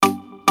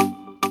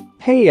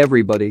Hey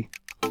everybody.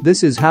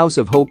 This is House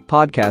of Hope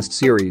podcast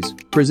series,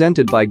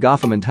 presented by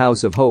Gotham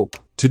House of Hope.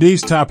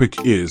 Today's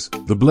topic is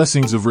the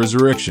blessings of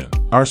resurrection.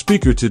 Our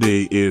speaker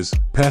today is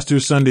Pastor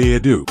Sunday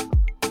Adu.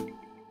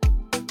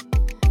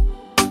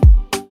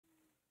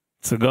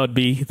 To God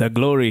be the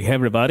glory,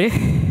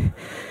 everybody.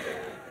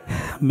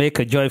 Make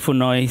a joyful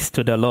noise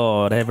to the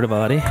Lord,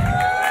 everybody.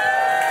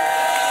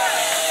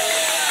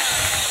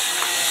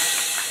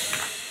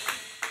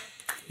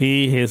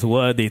 He is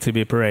worthy to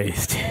be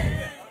praised.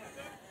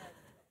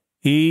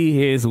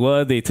 He is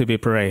worthy to be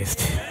praised.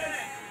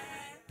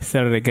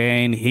 Say it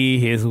again.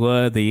 He is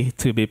worthy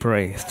to be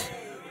praised.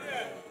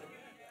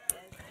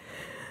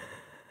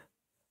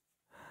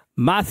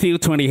 Matthew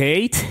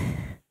 28,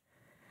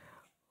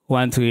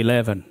 1 to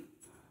 11.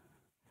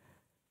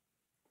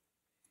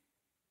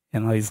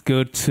 It's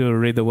good to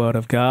read the Word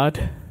of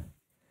God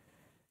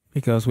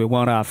because we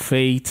want our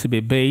faith to be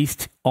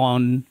based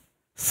on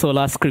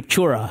sola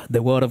scriptura,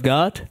 the Word of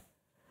God,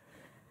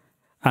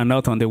 and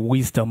not on the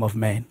wisdom of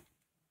men.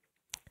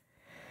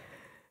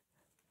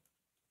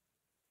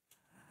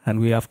 And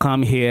we have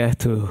come here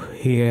to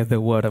hear the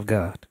Word of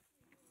God,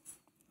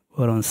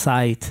 both on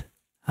site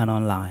and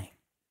online.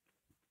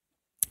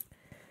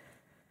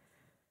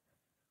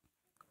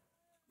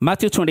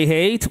 Matthew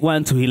 28,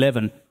 1 to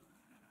 11.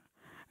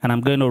 And I'm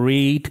going to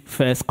read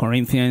 1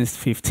 Corinthians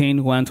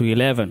 15, 1 to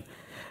 11.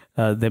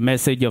 The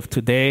message of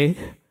today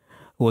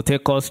will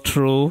take us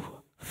through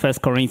 1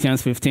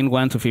 Corinthians 15,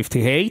 1 to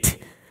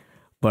 58.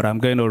 But I'm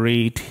going to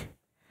read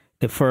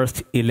the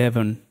first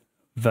 11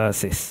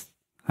 verses.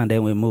 And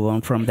then we move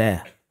on from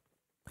there.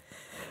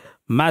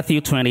 Matthew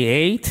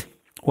 28,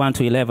 1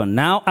 to 11.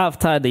 Now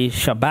after the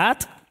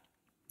Shabbat,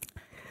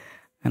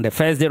 and the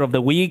first day of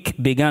the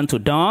week began to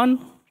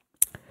dawn,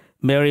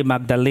 Mary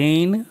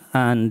Magdalene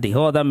and the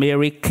other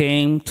Mary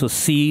came to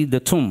see the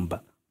tomb.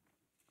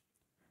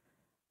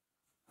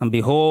 And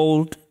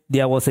behold,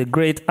 there was a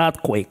great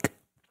earthquake,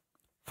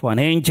 for an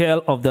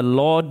angel of the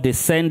Lord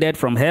descended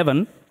from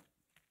heaven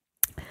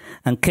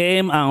and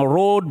came and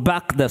rolled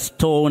back the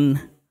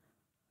stone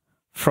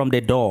from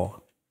the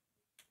door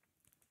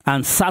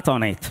and sat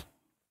on it.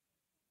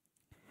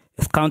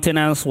 His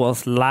countenance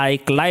was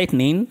like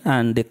lightning,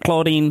 and the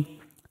clothing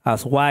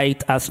as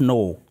white as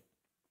snow.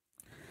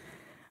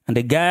 And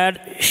the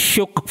guard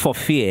shook for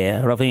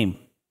fear of him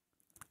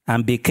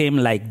and became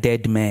like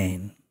dead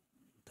men.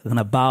 Talking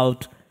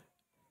about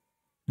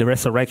the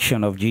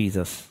resurrection of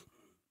Jesus.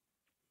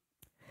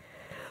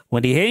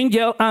 When the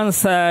angel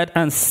answered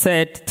and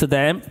said to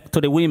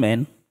the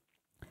women,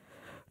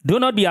 "Do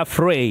not be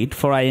afraid,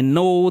 for I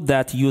know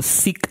that you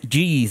seek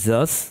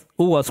Jesus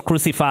who was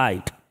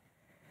crucified.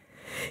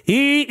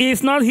 He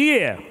is not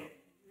here,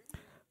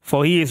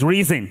 for he is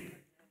risen,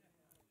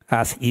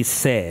 as he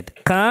said.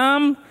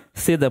 Come,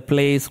 see the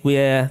place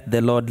where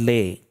the Lord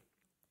lay.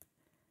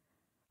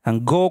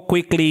 And go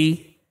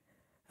quickly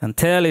and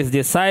tell his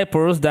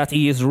disciples that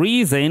he is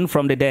risen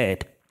from the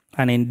dead.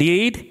 And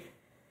indeed,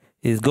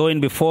 he is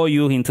going before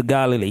you into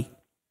Galilee.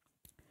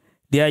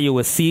 There you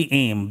will see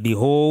him.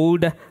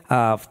 Behold, I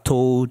have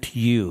told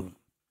you."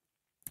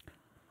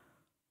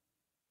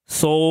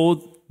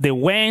 So they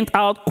went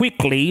out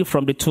quickly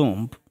from the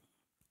tomb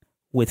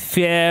with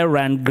fear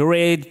and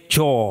great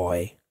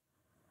joy,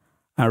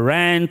 and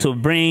ran to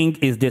bring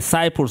his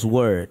disciples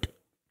word.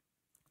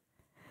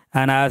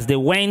 And as they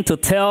went to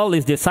tell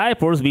his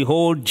disciples,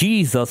 behold,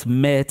 Jesus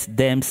met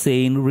them,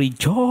 saying,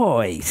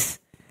 "Rejoice."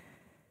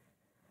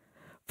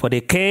 For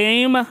they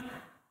came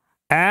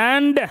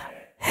and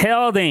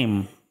held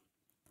him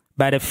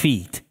by the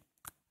feet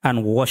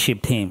and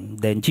worshipped him.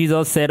 Then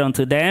Jesus said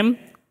unto them,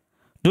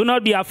 "Do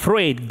not be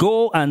afraid.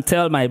 Go and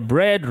tell my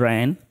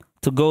brethren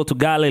to go to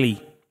Galilee,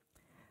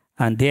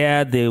 and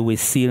there they will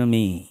see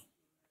me."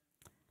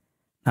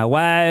 Now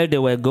while they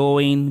were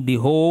going,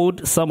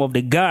 behold, some of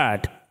the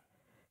guard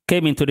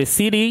came into the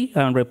city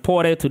and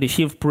reported to the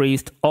chief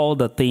priest all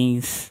the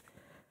things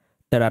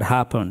that had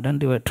happened.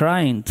 And they were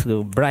trying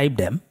to bribe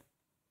them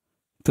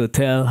to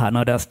tell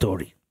another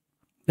story,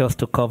 just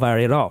to cover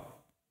it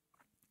up.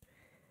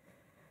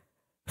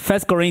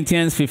 1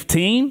 Corinthians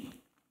 15,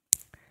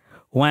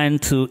 1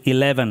 to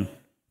 11.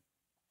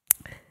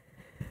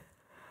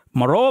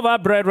 Moreover,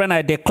 brethren,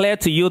 I declare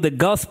to you the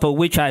gospel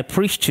which I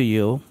preached to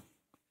you,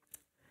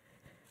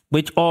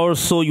 which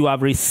also you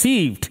have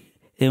received,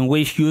 in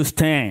which you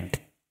stand,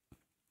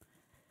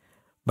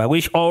 by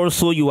which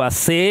also you are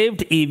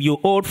saved, if you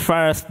hold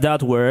fast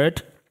that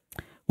word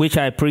which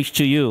I preached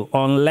to you,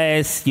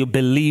 unless you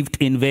believed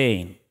in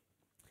vain.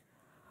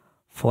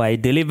 For I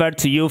delivered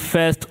to you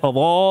first of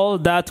all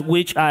that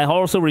which I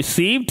also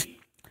received,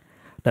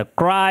 that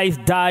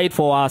Christ died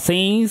for our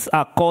sins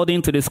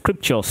according to the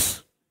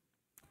Scriptures,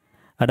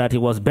 and that he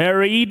was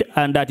buried,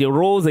 and that he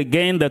rose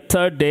again the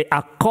third day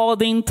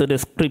according to the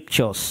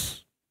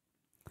Scriptures,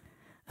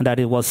 and that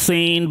he was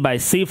seen by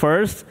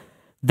Cephas,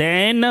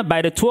 then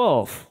by the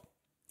 12.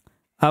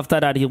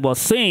 After that he was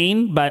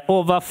seen by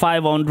over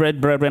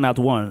 500 brethren at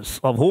once,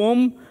 of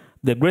whom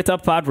the greater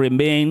part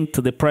remain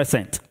to the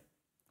present.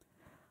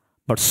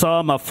 But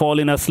some are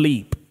falling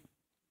asleep.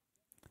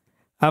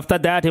 After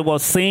that, it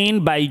was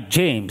seen by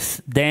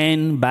James,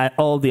 then by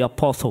all the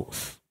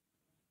apostles.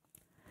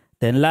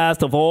 Then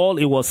last of all,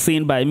 it was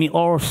seen by me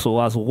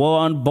also as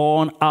one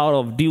born out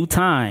of due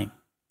time.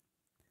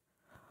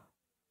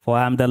 For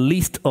I am the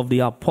least of the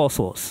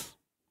apostles,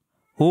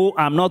 who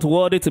am not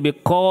worthy to be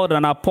called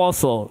an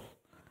apostle,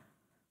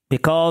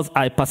 because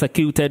I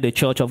persecuted the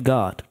church of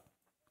God.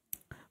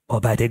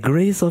 But by the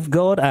grace of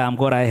God, I am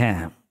what I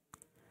am.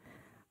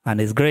 And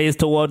his grace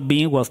toward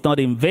me was not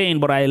in vain,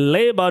 but I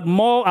labored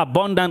more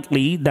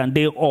abundantly than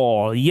they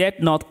all,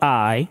 yet not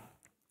I,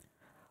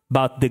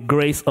 but the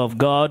grace of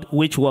God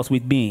which was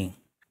with me.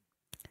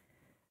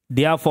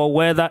 Therefore,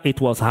 whether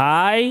it was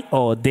I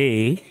or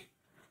they,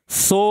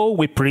 so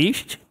we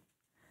preached,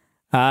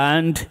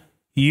 and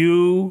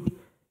you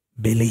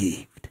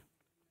believed.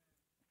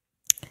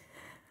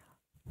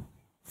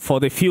 For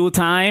the few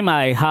time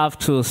I have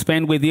to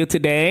spend with you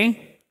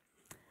today,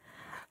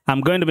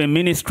 I'm going to be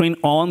ministering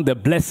on the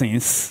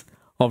blessings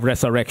of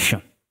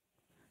resurrection.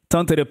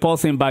 Turn to the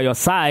person by your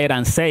side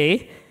and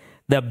say,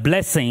 the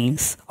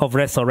blessings of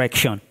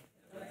resurrection.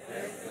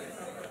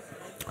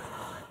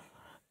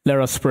 Let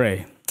us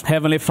pray.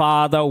 Heavenly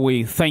Father,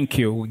 we thank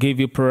you. We give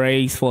you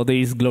praise for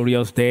this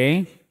glorious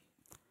day,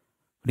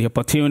 the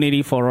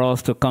opportunity for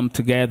us to come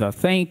together.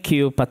 Thank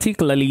you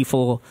particularly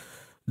for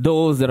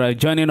those that are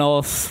joining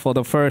us for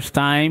the first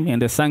time in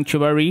the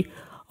sanctuary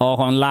or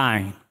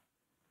online.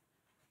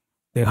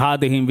 They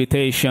heard the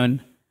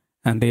invitation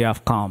and they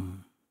have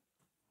come.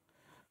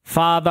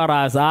 Father,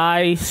 as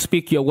I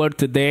speak your word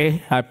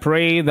today, I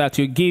pray that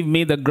you give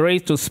me the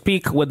grace to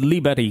speak with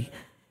liberty.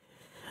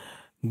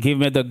 Give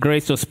me the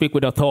grace to speak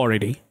with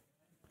authority.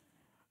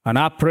 And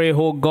I pray,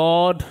 oh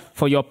God,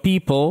 for your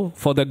people,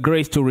 for the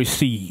grace to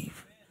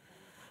receive.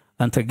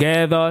 And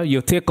together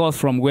you take us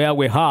from where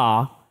we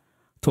are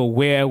to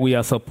where we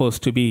are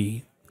supposed to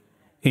be.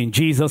 In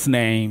Jesus'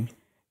 name,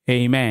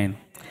 amen.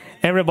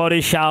 Everybody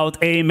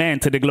shout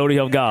amen to the glory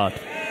of God.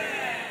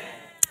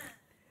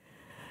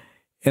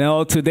 You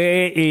know,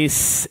 today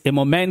is a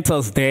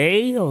momentous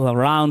day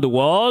around the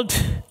world.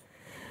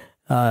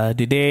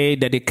 The day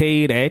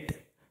dedicated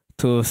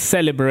to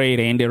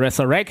celebrating the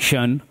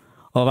resurrection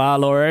of our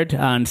Lord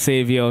and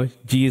Savior,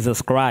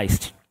 Jesus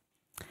Christ.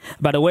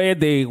 By the way,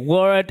 the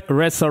word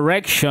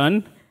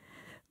resurrection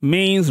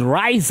means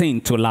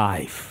rising to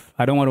life.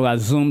 I don't want to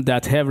assume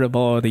that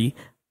everybody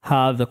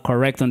has the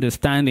correct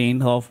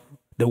understanding of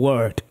the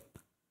word.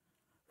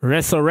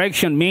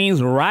 Resurrection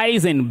means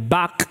rising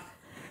back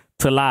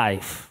to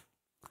life,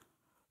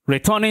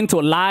 returning to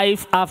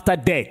life after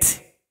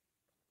death,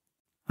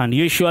 and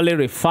usually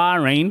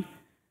referring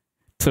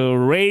to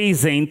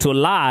raising to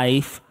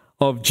life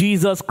of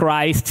Jesus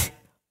Christ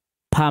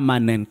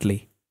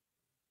permanently.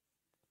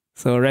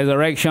 So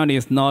resurrection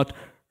is not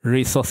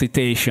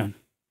resuscitation.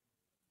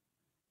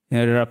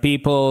 There are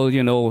people,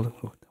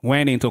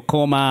 went into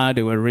coma,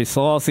 they were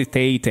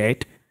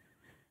resuscitated.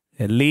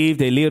 They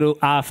lived a little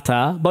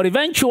after, but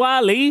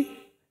eventually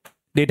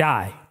they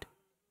died.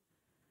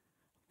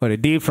 But the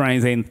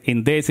difference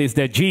in this is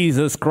that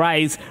Jesus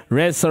Christ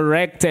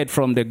resurrected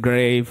from the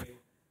grave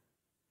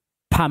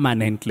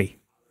permanently.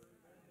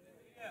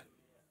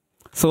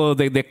 So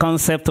the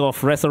concept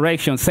of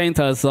resurrection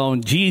centers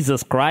on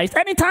Jesus Christ.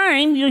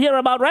 Anytime you hear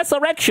about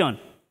resurrection,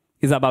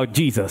 it's about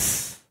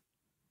Jesus.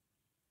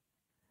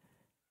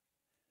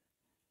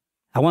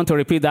 I want to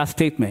repeat that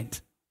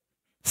statement.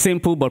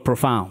 Simple but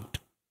profound.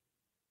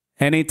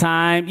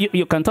 Anytime,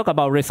 you can talk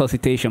about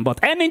resuscitation,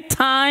 but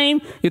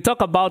anytime you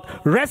talk about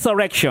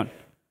resurrection,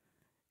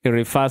 it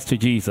refers to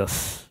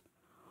Jesus,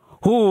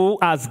 who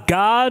as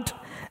God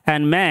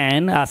and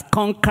man has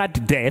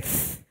conquered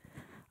death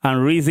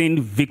and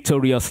risen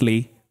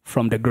victoriously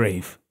from the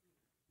grave.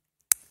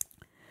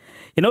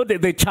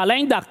 The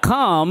challenge that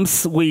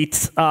comes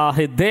with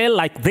a day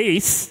like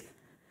this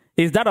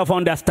is that of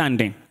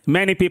understanding.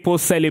 Many people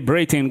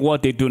celebrating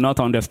what they do not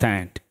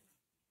understand.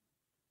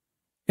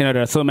 There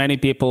are so many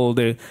people,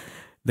 they're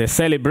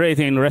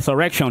celebrating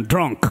resurrection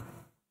drunk.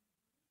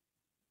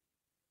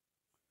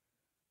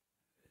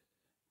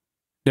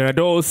 There are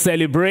those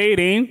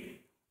celebrating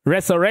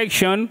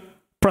resurrection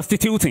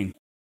prostituting.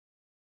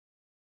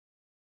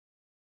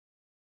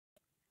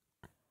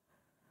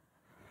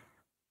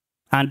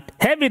 And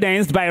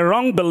evidenced by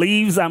wrong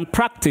beliefs and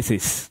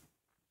practices.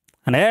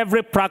 And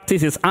every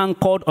practice is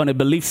anchored on a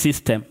belief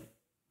system.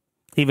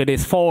 If it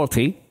is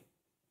faulty,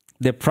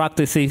 the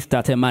practices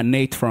that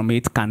emanate from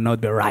it cannot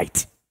be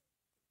right.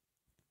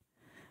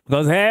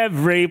 Because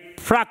every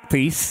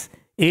practice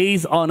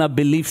is on a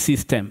belief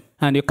system.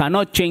 And you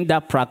cannot change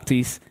that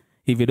practice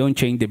if you don't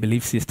change the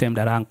belief system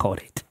that anchored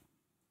it.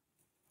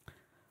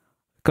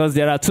 Because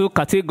there are two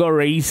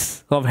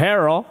categories of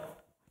error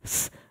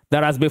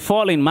that has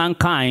befallen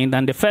mankind.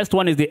 And the first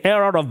one is the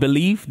error of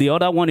belief. The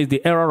other one is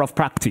the error of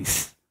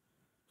practice.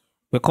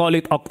 We call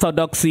it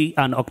orthodoxy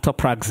and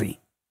orthopraxy.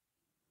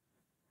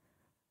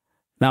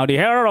 Now, the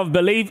error of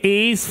belief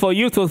is for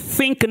you to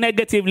think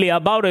negatively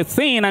about a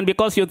thing, and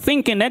because you're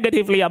thinking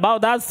negatively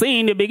about that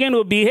thing, you begin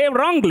to behave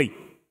wrongly.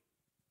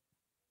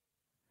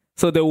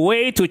 So the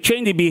way to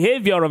change the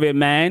behavior of a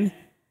man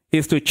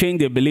is to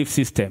change the belief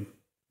system.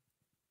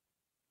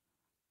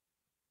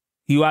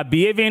 You are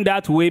behaving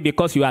that way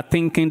because you are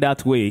thinking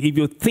that way. If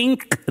you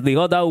think the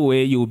other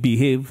way, you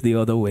behave the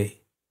other way.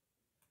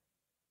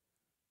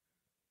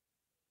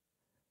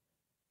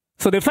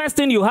 So the first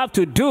thing you have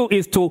to do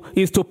is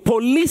to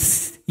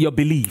police your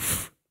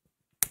belief.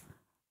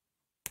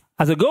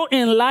 As you go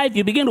in life,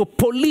 you begin to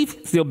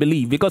police your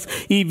belief, because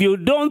if you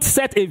don't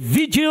set a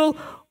vigil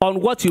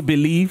on what you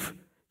believe,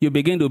 you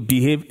begin to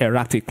behave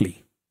erratically.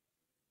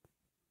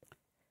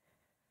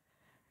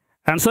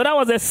 And so that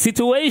was a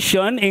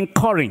situation in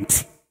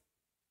Corinth.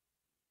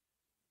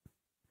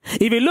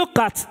 If you look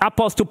at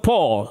Apostle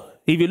Paul,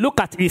 if you look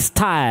at his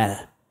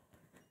style,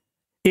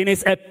 in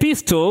his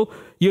epistle,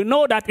 you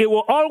know that he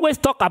will always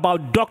talk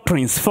about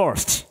doctrines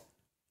first,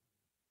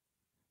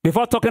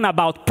 before talking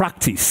about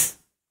practice.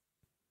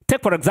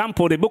 Take, for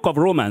example, the book of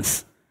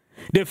Romans.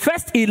 The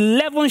first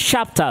 11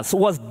 chapters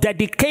was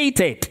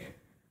dedicated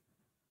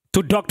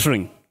to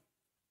doctrine,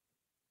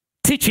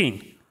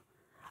 teaching,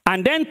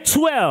 and then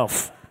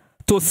 12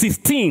 to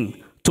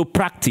 16 to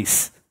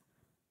practice.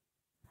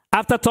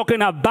 After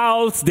talking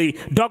about the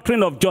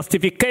doctrine of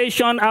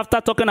justification, after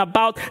talking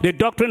about the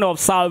doctrine of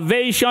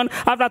salvation,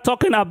 after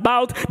talking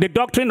about the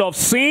doctrine of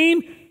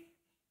sin,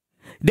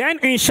 then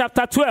in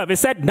chapter 12, it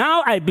said,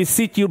 "Now I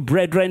beseech you,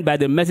 brethren, by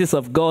the mercies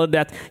of God,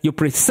 that you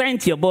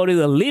present your bodies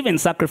a living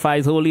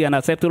sacrifice, holy and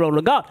acceptable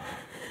to God."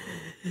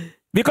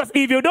 Because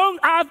if you don't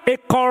have a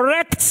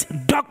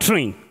correct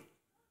doctrine,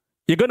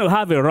 you're going to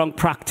have a wrong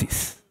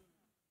practice.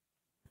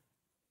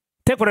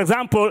 Take, for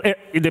example,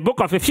 in the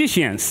book of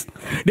Ephesians.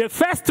 The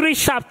first 3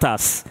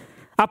 chapters,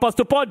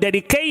 Apostle Paul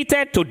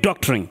dedicated to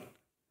doctrine.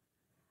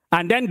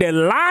 And then the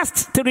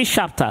last 3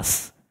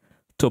 chapters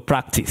to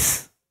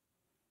practice.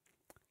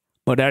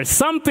 But there is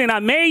something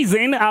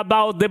amazing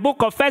about the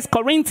book of 1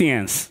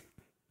 Corinthians.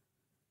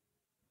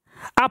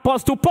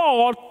 Apostle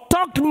Paul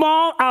talked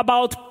more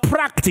about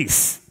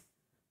practice.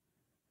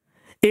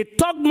 He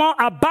talked more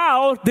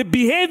about the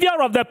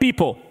behavior of the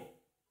people.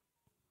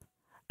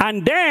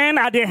 And then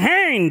at the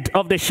end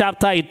of the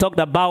chapter, he talked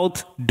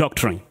about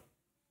doctrine.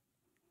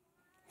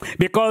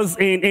 Because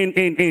in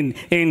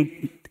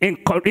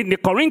the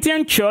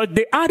Corinthian church,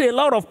 they had a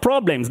lot of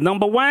problems.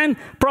 Number one,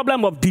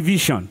 problem of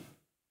division.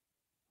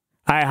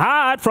 I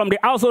heard from the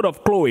household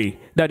of Chloe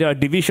that there are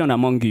division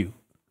among you.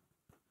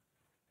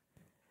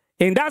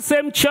 In that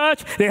same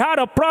church, they had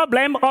a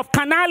problem of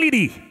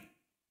carnality,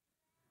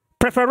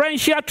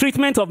 preferential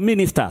treatment of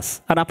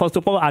ministers, and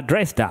Apostle Paul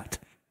addressed that.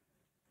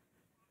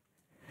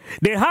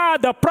 They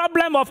had the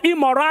problem of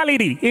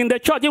immorality in the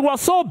church. It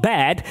was so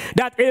bad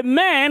that a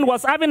man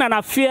was having an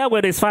affair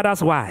with his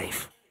father's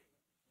wife.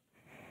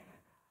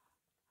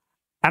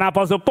 And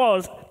Apostle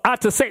Paul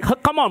had to say,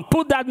 "Come on,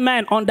 put that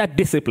man under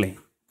discipline."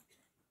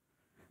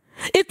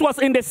 It was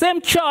in the same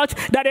church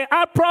that they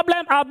had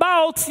problem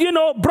about,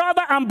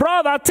 brother and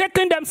brother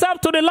taking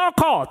themselves to the law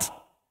court.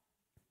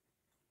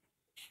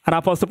 And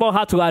Apostle Paul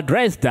had to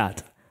address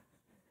that.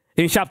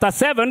 In chapter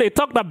 7, they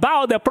talked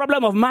about the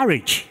problem of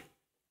marriage.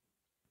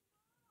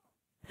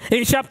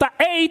 In chapter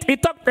 8, he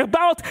talked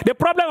about the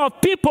problem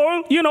of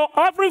people,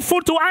 offering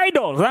food to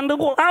idols. And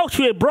how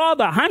should a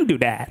brother handle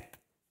that?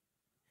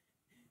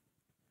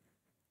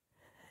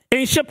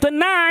 In chapter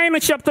 9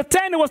 and chapter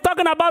 10, he was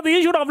talking about the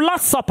issue of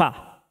Last Supper.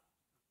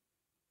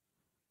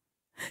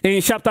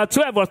 In chapter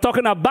 12, was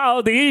talking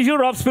about the issue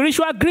of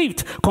spiritual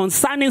gift.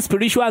 Concerning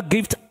spiritual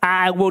gift,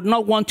 I would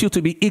not want you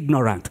to be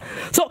ignorant.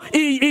 So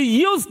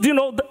he used,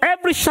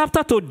 every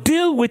chapter to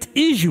deal with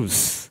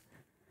issues.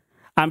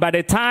 And by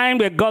the time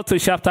we got to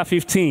chapter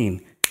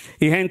 15,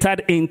 he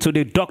entered into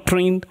the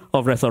doctrine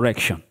of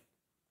resurrection.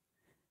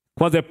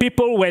 Because the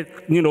people were,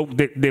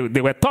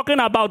 they were talking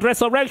about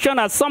resurrection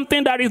as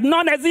something that is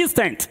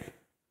non-existent.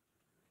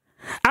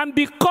 And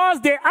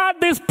because they had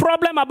this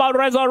problem about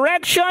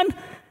resurrection,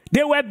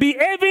 they were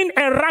behaving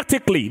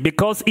erratically,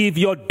 because if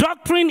your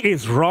doctrine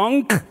is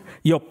wrong,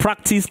 your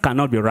practice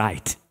cannot be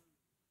right.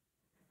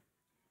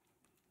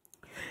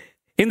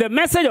 In the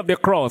message of the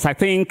cross, I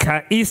think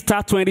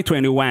Easter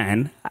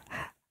 2021,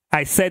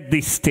 I said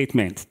this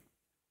statement,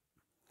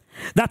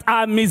 that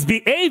our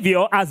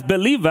misbehavior as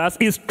believers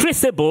is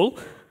traceable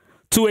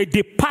to a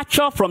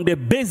departure from the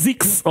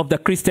basics of the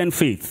Christian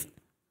faith.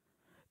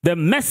 The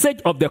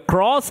message of the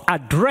cross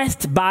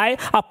addressed by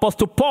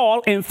Apostle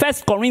Paul in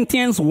 1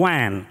 Corinthians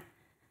 1.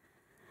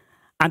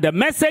 And the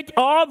message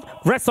of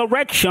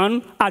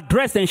resurrection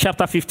addressed in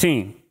chapter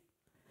 15.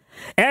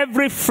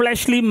 Every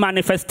fleshly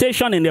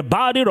manifestation in the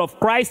body of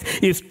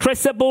Christ is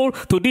traceable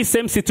to this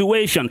same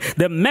situation.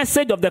 The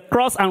message of the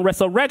cross and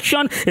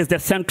resurrection is the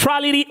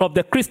centrality of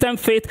the Christian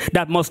faith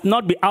that must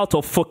not be out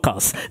of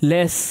focus,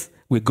 lest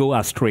we go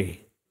astray.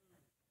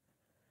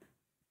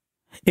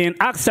 In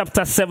Acts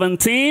chapter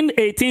 17,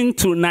 18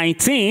 to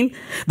 19,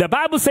 the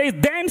Bible says,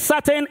 "Then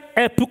certain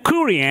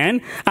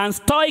Epicurean and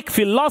Stoic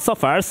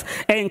philosophers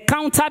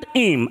encountered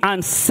him,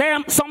 and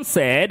some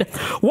said,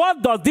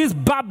 'What does this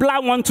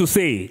babbler want to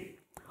say?'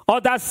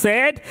 Others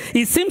said,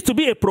 'He seems to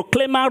be a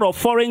proclaimer of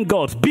foreign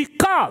gods,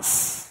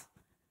 because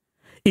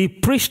He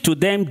preached to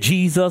them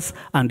Jesus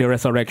and the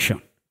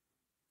resurrection.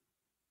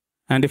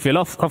 And the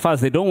philosophers,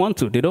 they don't want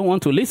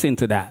to listen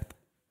to that.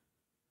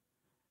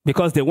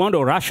 Because they want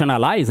to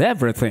rationalize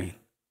everything.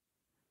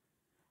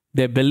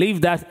 They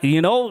believe that,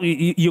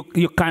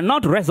 you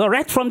cannot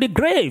resurrect from the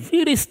grave.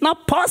 It is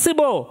not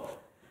possible.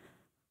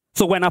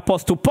 So when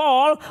Apostle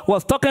Paul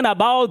was talking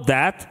about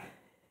that,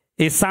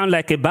 it sounded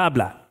like a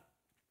babbler.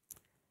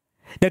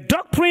 The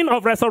doctrine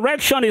of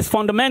resurrection is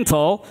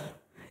fundamental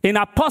in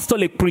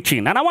apostolic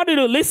preaching. And I want you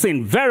to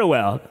listen very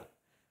well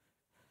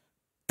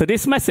to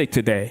this message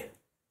today.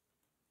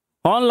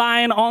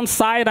 Online,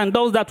 on-site, and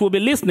those that will be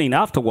listening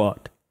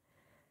afterward.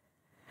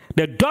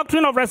 The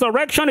doctrine of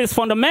resurrection is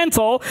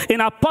fundamental in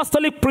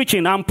apostolic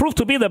preaching and proved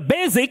to be the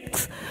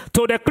basics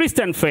to the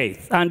Christian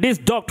faith. And this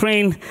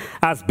doctrine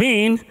has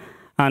been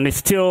and is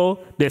still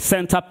the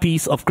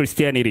centerpiece of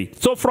Christianity.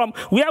 So from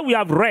where we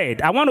have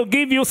read, I want to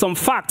give you some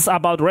facts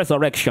about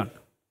resurrection.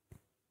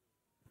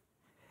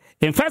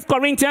 In 1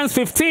 Corinthians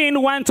 15,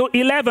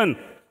 1-11.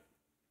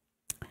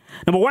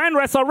 Number one,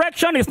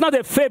 resurrection is not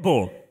a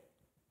fable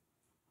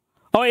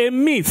or a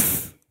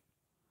myth,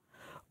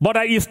 but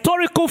a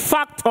historical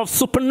fact of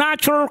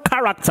supernatural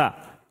character.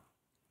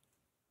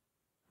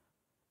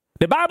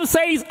 The Bible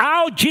says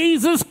how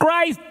Jesus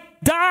Christ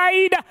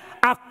died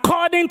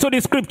according to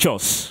the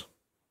scriptures.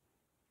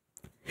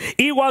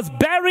 He was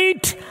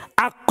buried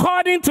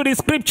according to the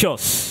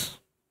scriptures.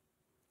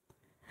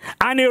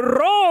 And he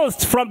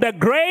rose from the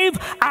grave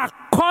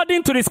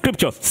according to the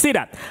scriptures. See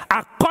that?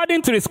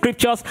 According to the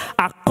scriptures,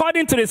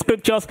 according to the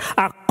scriptures,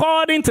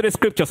 according to the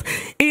scriptures.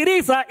 It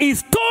is a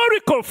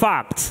historical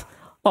fact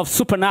of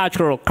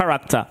supernatural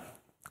character.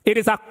 It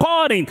is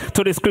according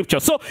to the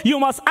scriptures. So you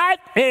must have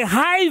a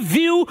high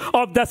view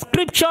of the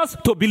scriptures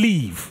to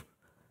believe.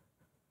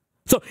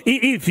 So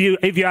if you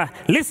are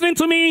listening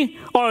to me,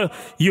 or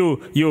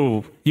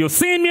you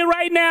seeing me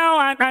right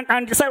now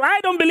and you say, I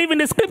don't believe in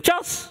the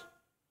scriptures.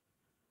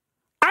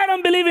 I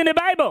don't believe in the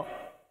Bible.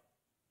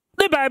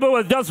 The Bible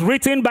was just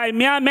written by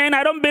mere men.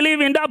 I don't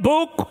believe in that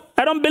book.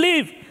 I don't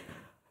believe.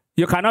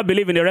 You cannot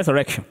believe in the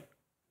resurrection.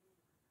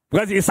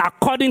 Because it's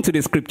according to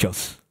the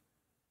scriptures.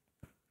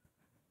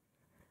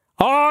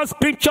 All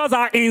scriptures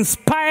are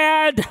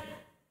inspired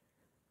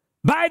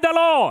by the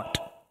Lord.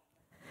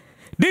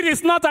 This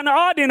is not an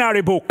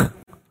ordinary book.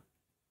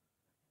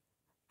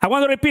 I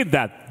want to repeat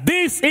that.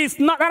 This is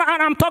not,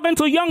 and I'm talking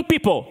to young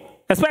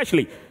people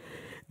especially.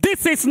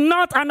 This is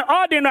not an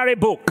ordinary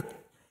book.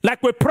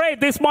 Like we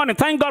prayed this morning.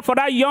 Thank God for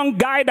that young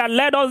guy that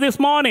led us this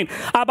morning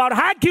about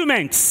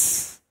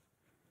arguments.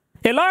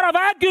 A lot of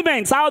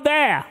arguments out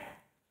there.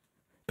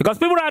 Because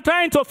people are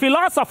trying to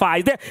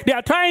philosophize. They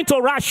are trying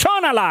to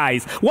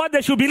rationalize what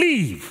they should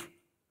believe.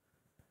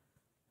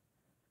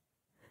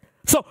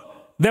 So,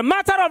 the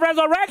matter of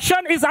resurrection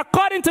is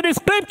according to the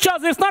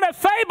scriptures. It's not a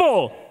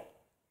fable.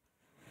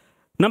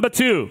 Number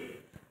two,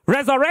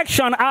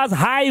 resurrection has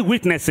high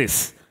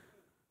witnesses.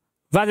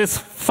 Verses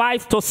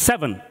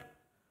 5-7.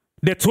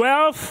 The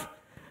 12,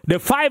 the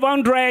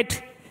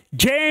 500,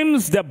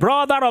 James, the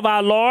brother of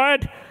our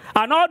Lord,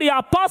 and all the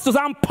apostles,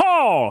 and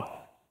Paul.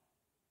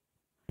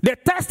 They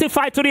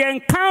testify to the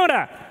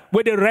encounter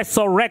with the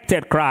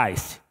resurrected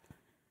Christ.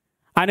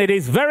 And it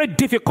is very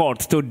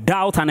difficult to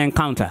doubt an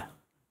encounter.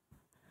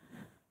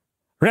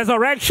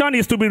 Resurrection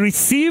is to be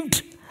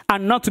received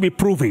and not to be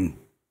proven.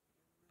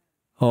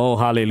 Oh,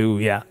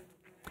 hallelujah.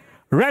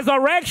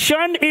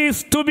 Resurrection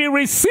is to be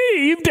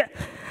received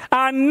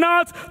and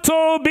not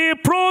to be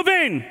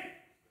proven.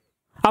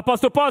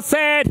 Apostle Paul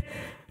said,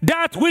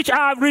 that which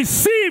I have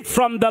received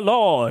from the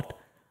Lord,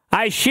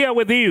 I share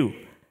with you.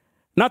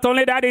 Not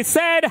only that, he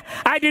said,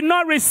 I did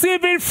not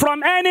receive it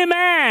from any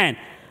man,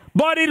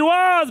 but it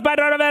was by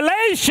the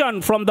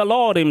revelation from the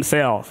Lord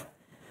himself.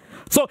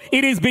 So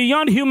it is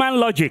beyond human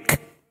logic.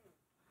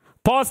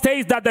 Paul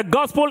states that the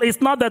gospel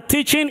is not the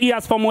teaching he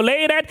has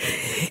formulated.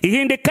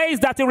 He indicates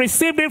that he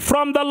received it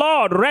from the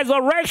Lord.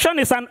 Resurrection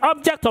is an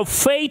object of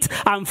faith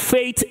and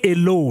faith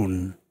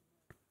alone.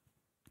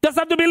 Just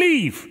have to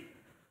believe.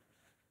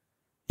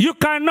 You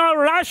cannot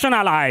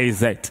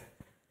rationalize it.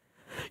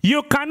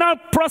 You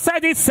cannot process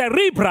it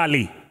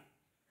cerebrally.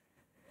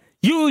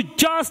 You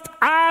just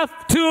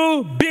have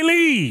to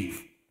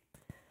believe.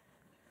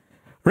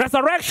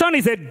 Resurrection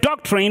is a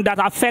doctrine that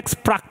affects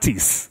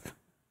practice.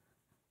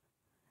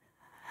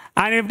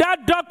 And if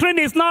that doctrine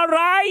is not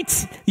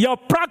right, your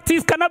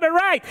practice cannot be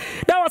right.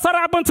 That was what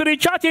happened to the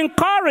church in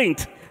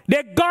Corinth.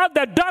 They got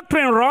the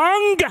doctrine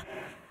wrong,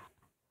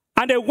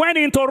 and they went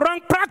into wrong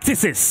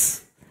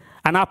practices.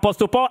 And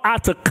Apostle Paul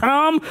had to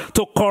come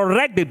to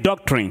correct the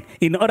doctrine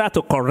in order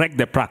to correct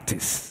the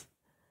practice.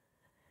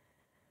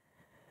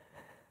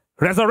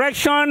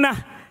 Resurrection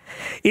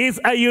is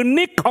a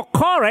unique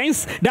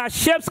occurrence that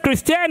shapes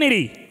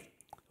Christianity.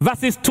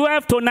 Verses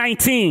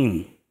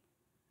 12-19.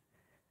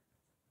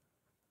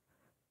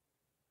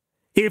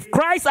 If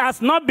Christ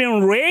has not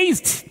been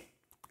raised,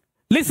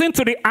 listen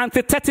to the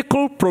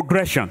antithetical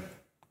progression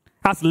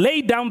as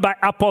laid down by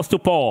Apostle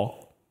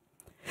Paul.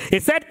 He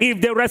said,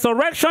 if the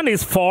resurrection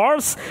is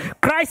false,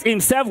 Christ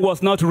himself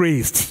was not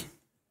raised.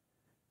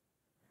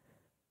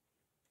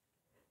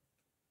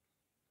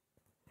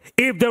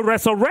 If the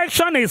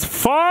resurrection is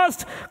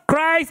false,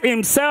 Christ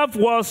himself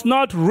was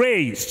not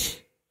raised.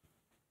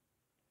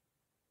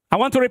 I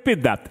want to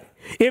repeat that.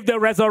 If the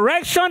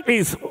resurrection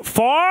is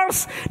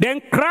false,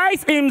 then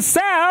Christ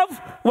himself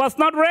was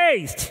not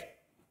raised.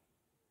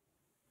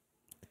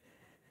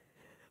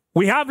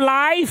 We have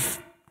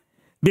life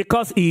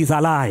because he is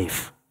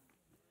alive.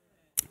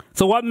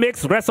 So what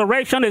makes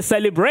resurrection a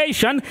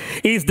celebration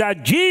is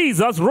that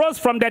Jesus rose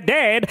from the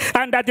dead,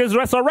 and that his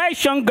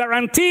resurrection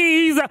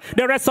guarantees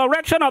the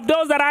resurrection of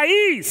those that are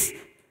his.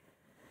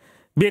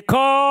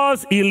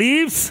 Because he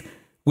lives,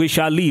 we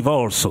shall live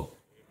also.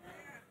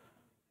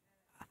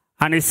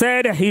 And he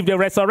said, if the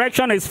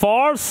resurrection is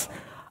false,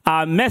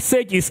 our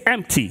message is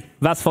empty.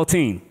 Verse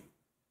 14.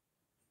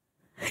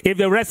 If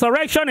the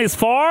resurrection is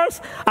false,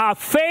 our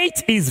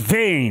faith is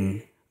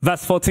vain.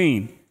 Verse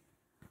 14.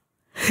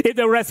 If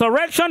the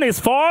resurrection is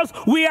false,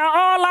 we are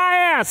all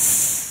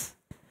liars.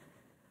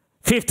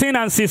 15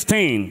 and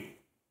 16.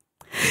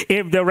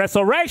 If the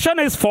resurrection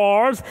is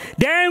false,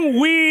 then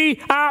we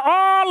are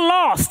all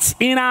lost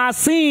in our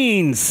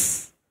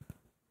sins.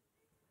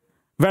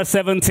 Verse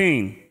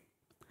 17.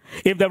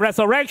 If the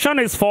resurrection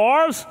is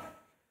false,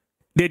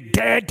 the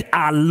dead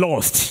are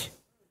lost.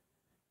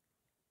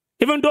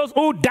 Even those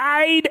who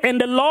died in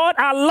the Lord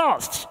are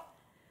lost.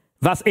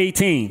 Verse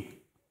 18.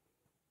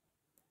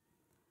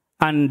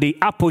 And the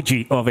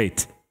apogee of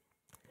it.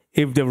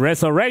 If the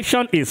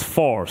resurrection is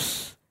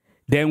false,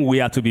 then we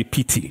are to be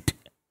pitied.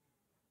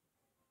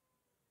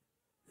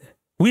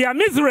 We are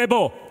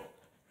miserable.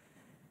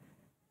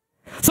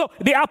 So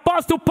the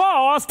Apostle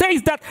Paul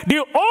states that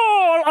the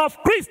whole of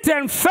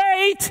Christian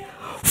faith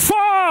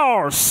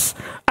falls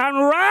and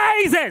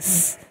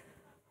rises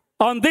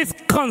on this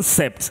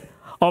concept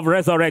of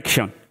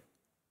resurrection.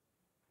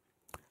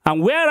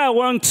 And where I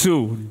want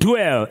to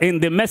dwell in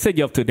the message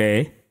of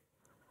today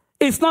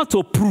is not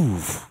to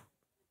prove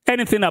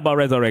anything about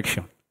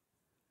resurrection.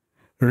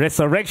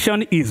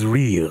 Resurrection is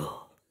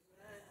real.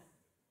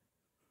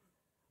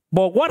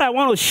 But what I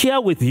want to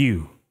share with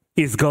you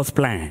is God's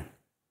plan.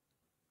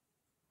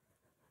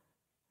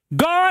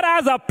 God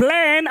has a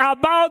plan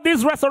about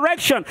this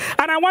resurrection,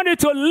 and I want you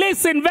to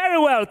listen very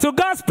well to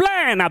God's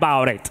plan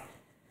about it,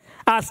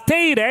 as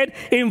stated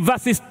in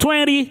verses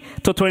 20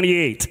 to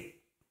 28.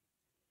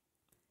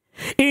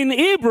 In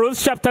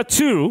Hebrews chapter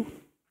 2,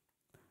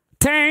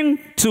 10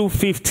 to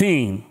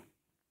 15,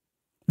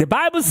 the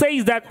Bible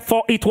says that,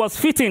 for it was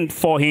fitting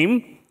for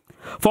him,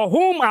 for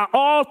whom are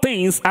all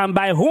things, and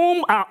by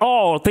whom are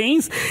all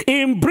things,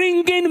 in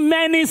bringing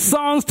many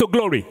sons to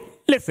glory.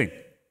 Listen.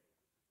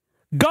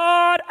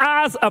 God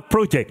has a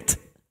project.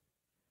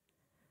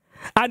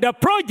 And the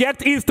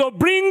project is to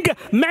bring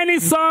many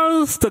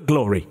sons to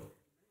glory.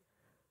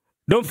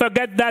 Don't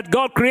forget that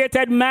God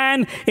created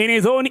man in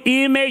his own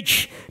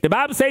image. The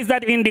Bible says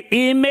that in the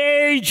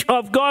image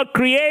of God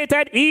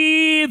created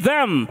he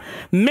them,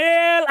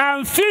 male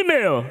and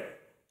female.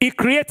 He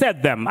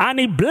created them, and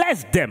he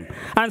blessed them,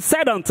 and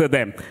said unto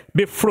them,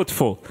 be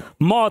fruitful,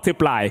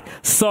 multiply,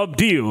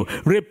 subdue,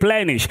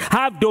 replenish,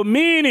 have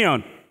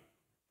dominion.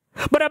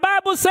 But the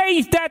Bible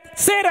says that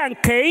Satan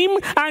came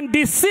and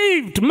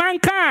deceived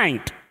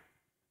mankind.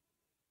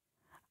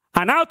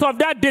 And out of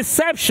that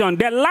deception,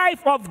 the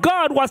life of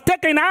God was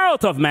taken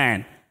out of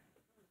man.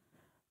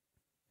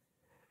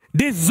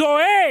 The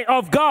Zoe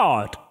of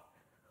God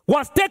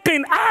was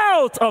taken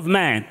out of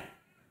man.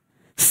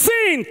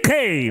 Sin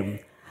came.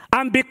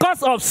 And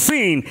because of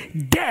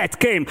sin, death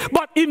came.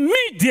 But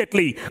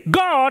immediately,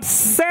 God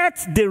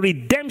set the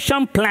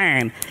redemption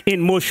plan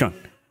in motion.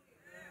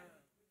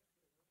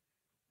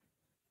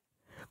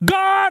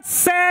 God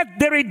set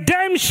the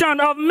redemption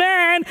of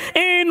man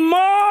in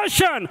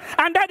motion.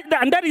 And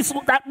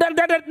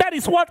that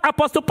is what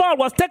Apostle Paul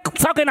was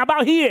talking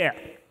about here.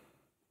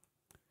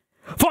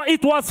 For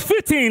it was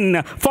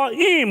fitting for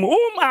him,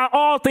 whom are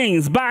all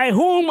things, by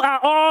whom are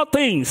all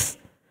things,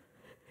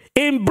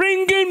 in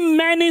bringing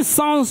many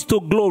sons to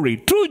glory,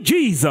 through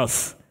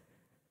Jesus,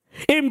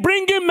 in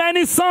bringing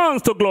many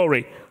sons to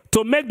glory,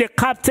 to make the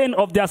captain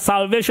of their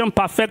salvation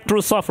perfect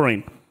through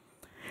suffering.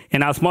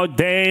 Inasmuch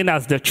then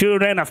as the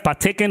children have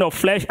partaken of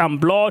flesh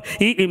and blood,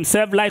 he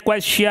himself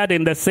likewise shared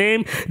in the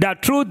same,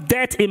 that through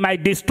death he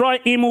might destroy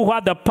him who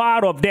had the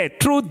power of death.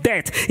 Through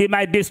death he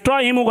might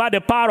destroy him who had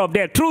the power of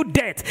death. Through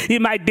death he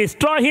might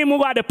destroy him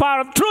who had the power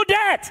of... Through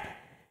death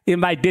he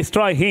might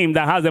destroy him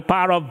that has the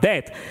power of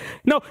death.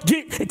 No,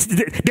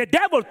 the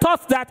devil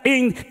thought that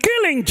in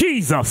killing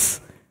Jesus,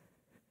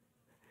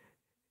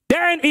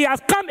 then he has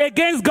come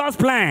against God's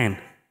plan.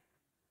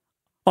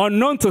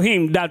 Unknown to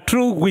him that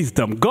through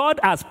wisdom, God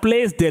has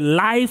placed the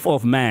life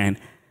of man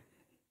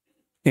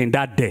in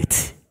that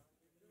death.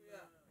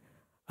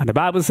 And the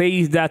Bible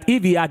says that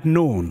if he had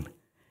known,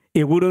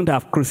 he wouldn't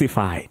have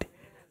crucified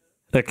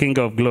the King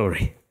of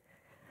glory.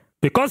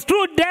 Because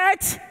through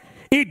death,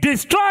 he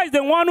destroys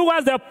the one who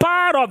has the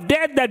power of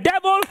death, the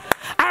devil,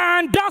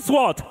 and does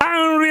what?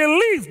 And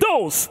release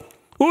those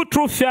who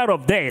through fear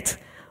of death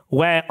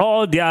were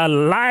all their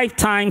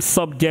lifetime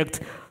subject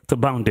to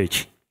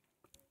bondage.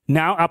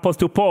 Now,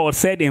 Apostle Paul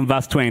said in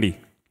verse 20,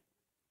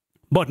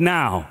 But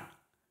now,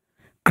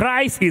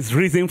 Christ is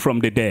risen from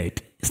the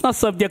dead. It's not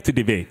subject to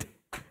debate.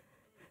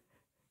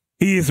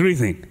 He is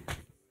risen.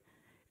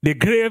 The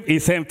grave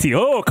is empty.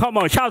 Oh, come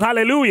on, shout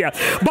hallelujah.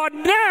 But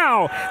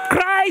now,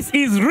 Christ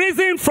is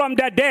risen from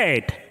the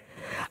dead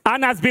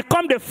and has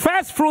become the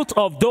first fruit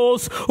of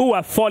those who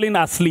are falling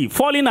asleep.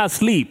 Falling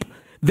asleep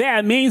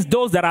there means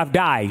those that have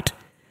died.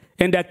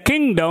 In the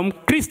kingdom,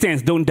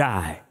 Christians don't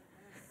die.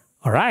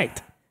 All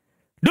right.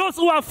 Those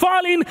who are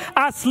falling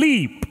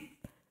asleep.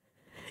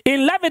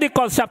 In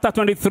Leviticus chapter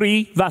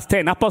 23, verse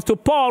 10, Apostle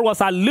Paul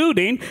was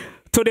alluding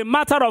to the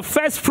matter of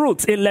first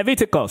fruits in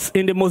Leviticus,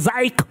 in the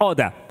Mosaic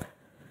order.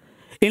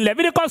 In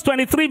Leviticus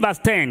 23, verse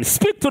 10,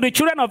 speak to the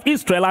children of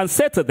Israel and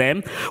say to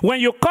them,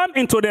 when you come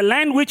into the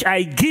land which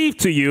I give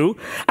to you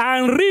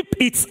and reap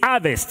its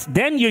harvest,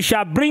 then you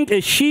shall bring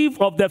a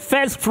sheaf of the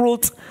first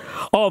fruit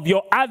of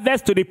your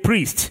harvest to the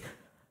priest.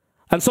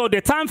 And so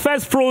the term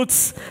first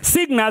fruits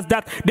signals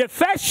that the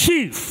first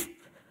sheaf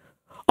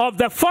of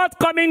the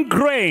forthcoming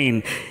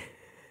grain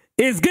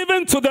is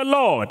given to the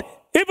Lord,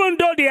 even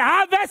though the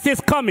harvest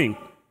is coming.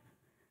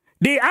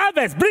 The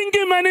harvest,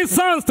 bringing many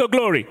sons to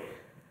glory.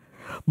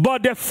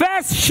 But the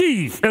first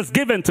sheaf is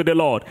given to the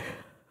Lord.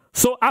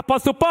 So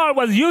Apostle Paul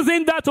was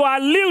using that to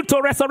allude to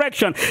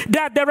resurrection.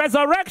 That the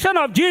resurrection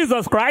of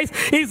Jesus Christ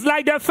is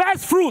like the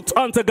first fruit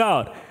unto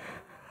God.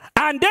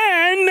 And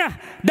then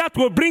that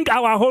will bring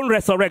our own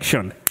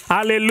resurrection.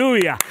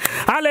 Hallelujah.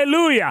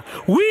 Hallelujah.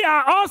 We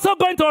are also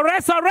going to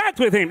resurrect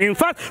with him. In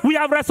fact, we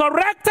have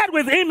resurrected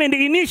with him in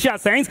the initial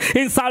sense,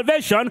 in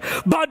salvation.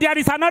 But there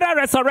is another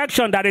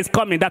resurrection that is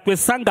coming that we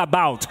sang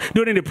about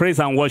during the praise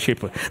and worship.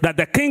 That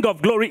the King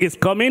of glory is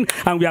coming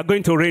and we are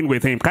going to reign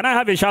with him. Can I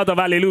have a shout of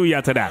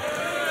hallelujah to that?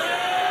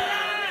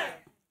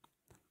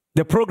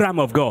 The program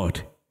of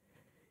God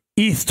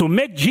is to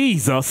make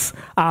Jesus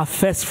our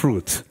first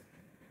fruit.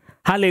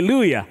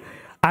 Hallelujah.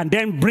 And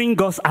then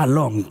bring us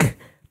along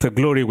to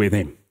glory with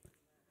him.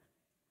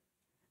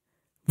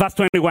 Verse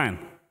 21.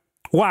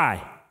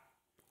 Why?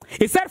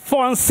 He said,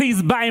 for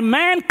since by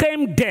man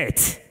came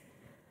death,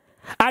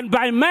 and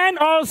by man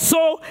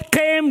also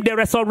came the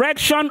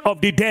resurrection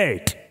of the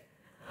dead.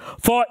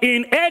 For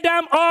in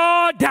Adam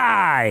all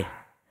die,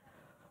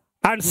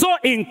 and so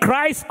in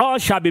Christ all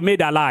shall be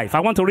made alive. I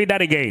want to read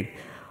that again.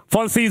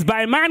 For since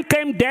by man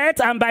came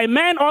death, and by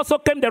man also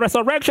came the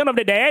resurrection of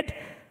the dead.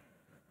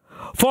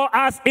 For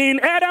as in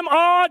Adam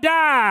all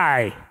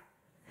die,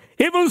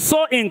 even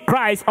so in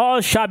Christ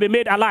all shall be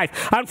made alive.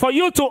 And for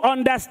you to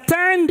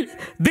understand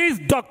this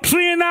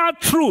doctrinal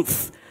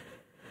truth,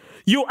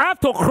 you have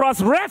to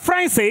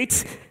cross-reference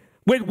it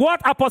with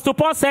what Apostle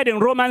Paul said in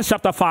Romans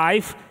chapter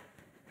 5,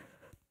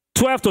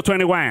 12 to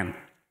 21.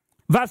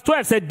 Verse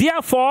 12 said,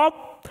 therefore,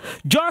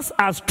 just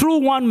as through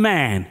one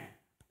man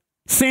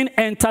sin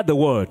entered the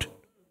world,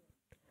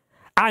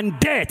 and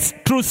death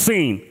through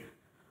sin,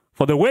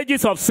 for the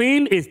wages of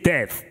sin is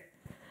death.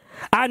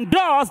 And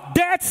thus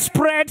death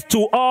spread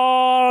to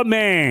all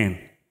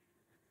men,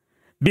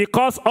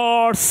 because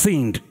all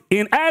sinned.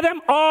 In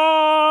Adam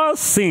all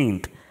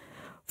sinned.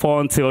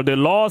 For until the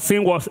law,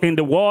 sin was in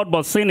the world,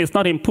 but sin is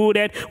not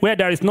imputed. Where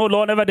there is no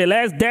law,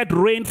 nevertheless, death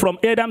reigned from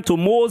Adam to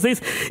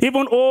Moses,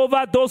 even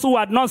over those who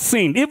had not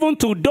sinned, even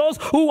to those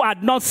who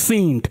had not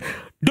sinned.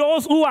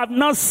 Those who have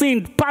not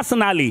sinned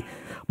personally,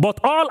 but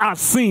all have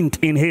sinned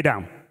in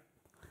Adam.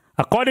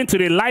 According to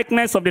the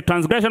likeness of the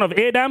transgression of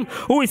Adam,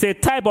 who is a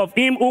type of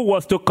him who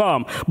was to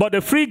come. But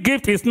the free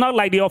gift is not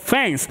like the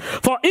offense.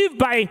 For if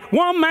by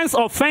one man's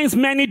offense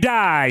many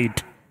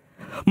died,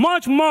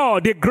 much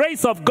more the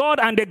grace of God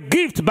and the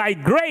gift by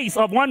grace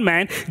of one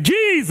man,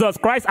 Jesus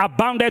Christ,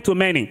 abounded to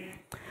many.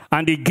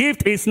 And the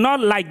gift is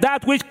not like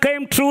that which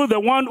came through the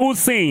one who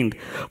sinned.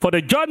 For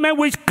the judgment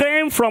which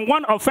came from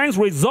one offense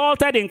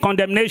resulted in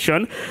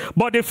condemnation,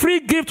 but the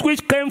free gift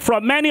which came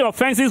from many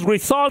offenses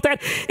resulted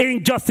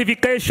in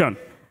justification.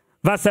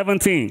 Verse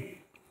 17.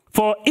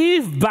 For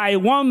if by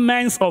one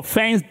man's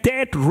offense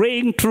death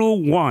reigned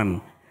through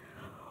one,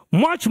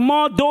 much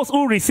more those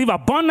who receive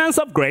abundance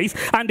of grace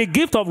and the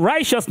gift of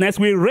righteousness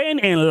will reign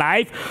in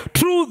life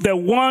through the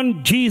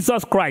one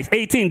Jesus Christ.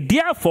 18.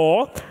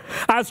 Therefore,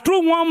 as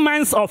through one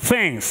man's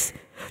offense,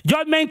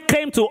 judgment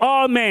came to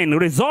all men,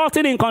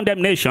 resulting in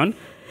condemnation,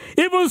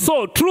 even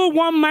so, through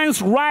one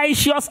man's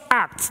righteous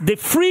acts, the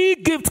free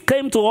gift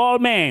came to all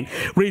men,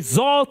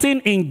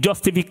 resulting in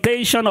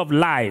justification of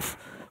life.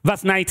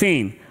 Verse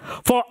 19.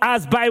 For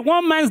as by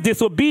one man's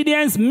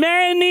disobedience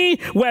many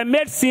were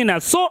made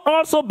sinners, so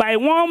also by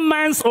one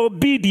man's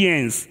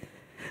obedience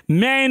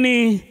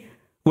many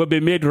will be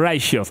made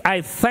righteous.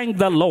 I thank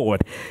the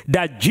Lord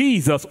that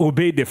Jesus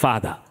obeyed the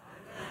Father.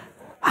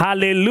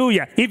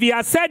 Hallelujah. If he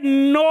had said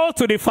no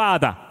to the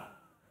Father,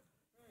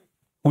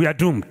 we are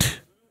doomed.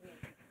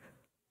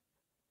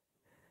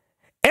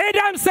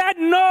 Adam said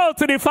no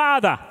to the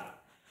Father,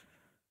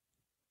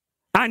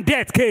 and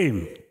death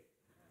came.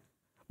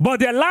 But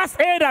the last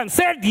Adam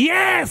said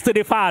yes to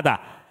the Father,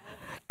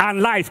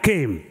 and life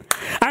came.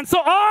 And so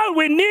all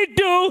we need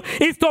do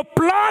is to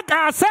plug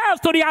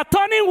ourselves to the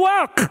atoning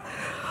work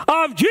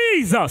of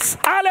Jesus.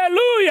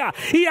 Hallelujah.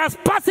 He has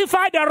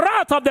pacified the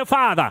wrath of the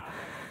Father.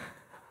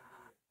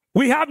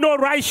 We have no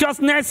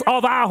righteousness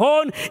of our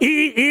own.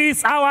 He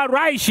is our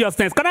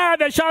righteousness. Can I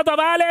have a shout of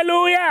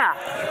hallelujah?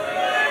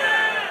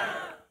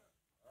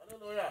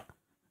 Hallelujah.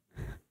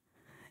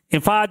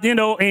 In fact,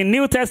 in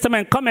New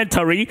Testament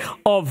commentary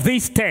of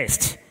this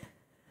text,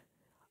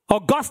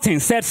 Augustine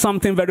said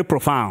something very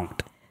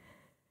profound.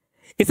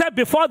 He said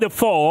before the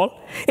fall,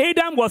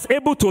 Adam was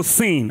able to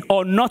sin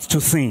or not to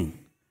sin.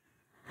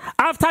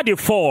 After the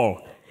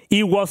fall,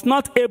 he was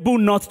not able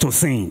not to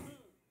sin.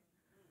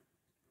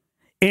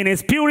 In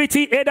his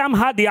purity, Adam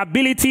had the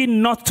ability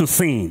not to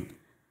sin.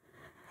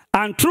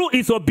 And through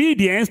his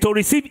obedience to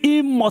receive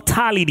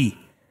immortality.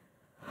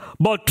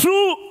 But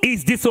through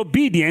his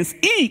disobedience,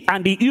 he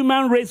and the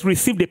human race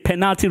received the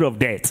penalty of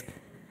death.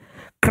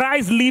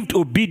 Christ lived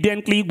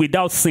obediently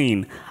without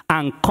sin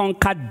and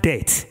conquered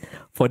death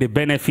for the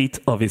benefit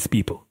of his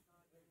people.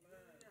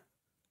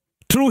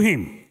 Through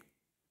him,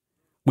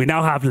 we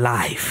now have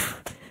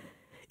life.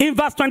 In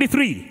verse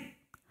 23,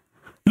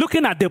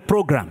 looking at the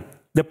program,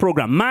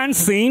 man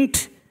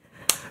sinned,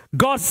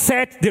 God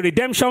set the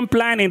redemption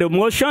plan in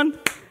motion.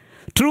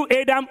 Through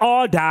Adam,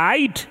 all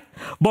died,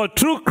 but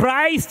through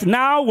Christ,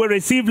 now we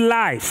receive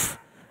life.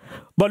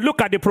 But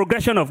look at the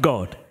progression of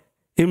God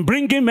in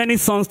bringing many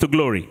sons to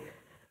glory.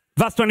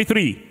 Verse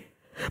 23,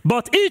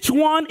 but each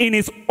one in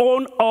his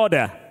own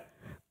order.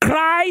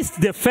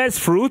 Christ the first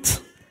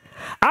fruit,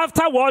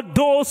 afterward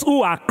those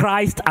who are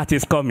Christ at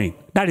his coming.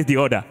 That is the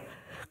order.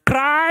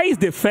 Christ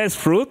the first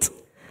fruit,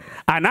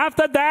 and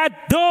after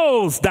that,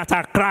 those that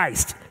are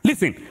Christ.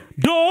 Listen,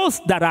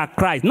 those that are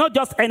Christ, not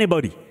just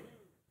anybody.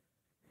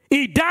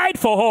 He died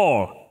for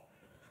all,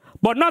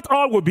 but not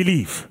all will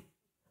believe.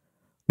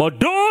 But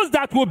those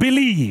that will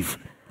believe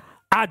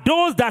are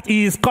those that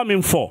he is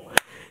coming for.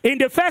 In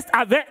the first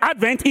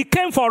advent, he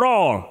came for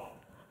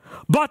all.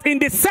 But in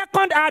the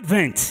second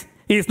advent,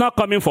 he is not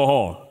coming for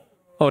all.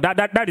 Oh,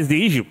 that is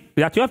the issue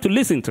that you have to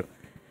listen to.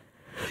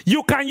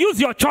 You can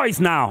use your choice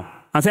now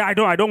and say, I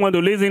don't want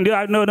to listen.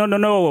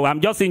 No.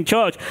 I'm just in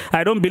church.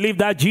 I don't believe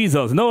that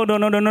Jesus.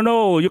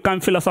 No. You can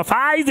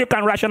philosophize. You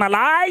can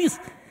rationalize.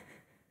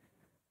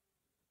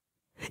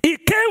 He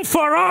came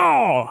for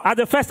all at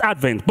the first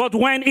advent. But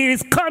when he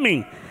is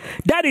coming,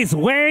 that is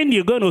when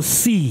you're going to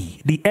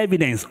see the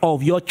evidence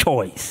of your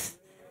choice.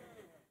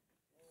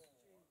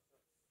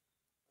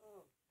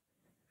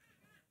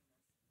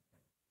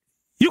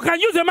 You can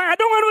use your mind. I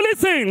don't want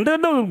to listen.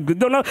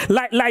 No.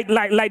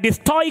 Like the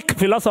Stoic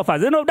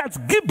philosophers. That's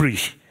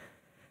gibberish.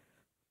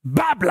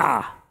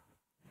 Babbler.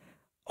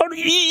 Or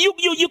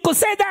you could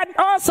say that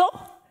also.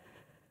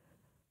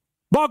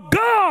 But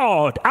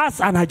God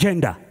has an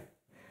agenda.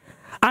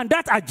 And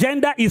that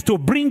agenda is to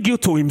bring you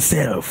to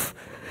himself.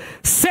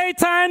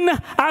 Satan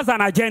has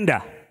an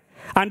agenda.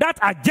 And that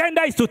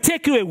agenda is to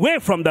take you away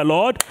from the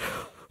Lord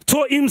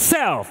to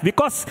himself.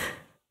 Because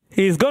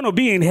he's going to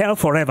be in hell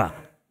forever.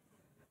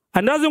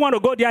 And doesn't want to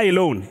go there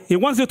alone. He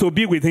wants you to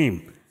be with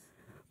him.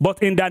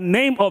 But in the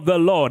name of the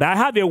Lord, I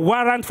have a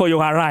warrant for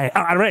your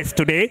arrest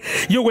today.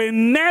 You will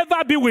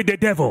never be with the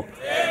devil.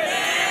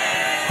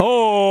 Amen.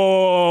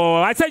 Oh,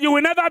 I said you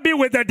will never be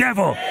with the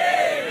devil.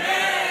 Amen.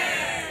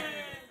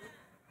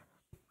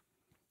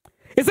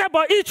 He said,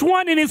 but each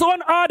one in his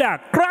own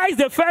order. Christ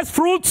the first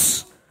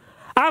fruits.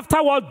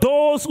 Afterward,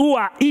 those who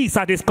are his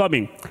at his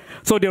coming.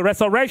 So the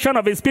resurrection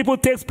of his people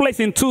takes place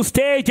in 2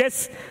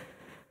 stages.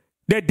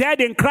 The dead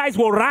in Christ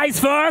will rise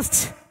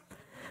first.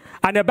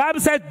 And the Bible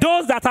says,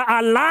 those that are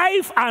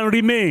alive and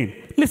remain.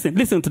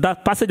 Listen to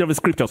that passage of the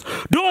scriptures.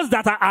 Those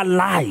that are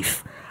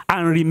alive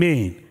and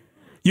remain.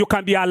 You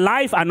can be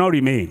alive and not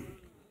remain.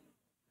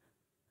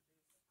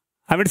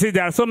 I mean, see,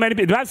 there are so many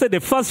people. The Bible says the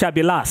first shall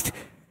be last.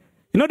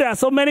 There are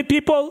so many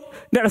people.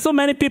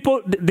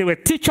 They were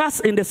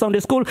teachers in the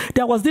Sunday school.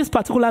 There was this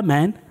particular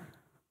man.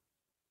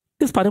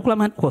 This particular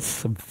man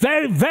was a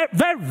very, very,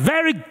 very,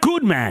 very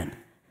good man.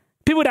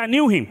 People that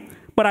knew him.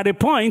 But at a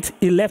point,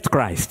 he left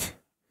Christ.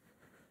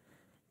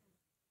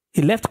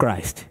 He left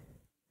Christ.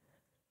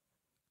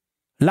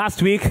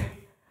 Last week,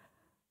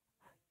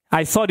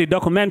 I saw the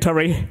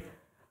documentary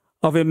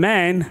of a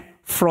man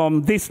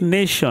from this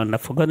nation.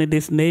 I've forgotten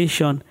this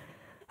nation.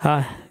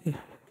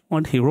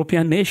 One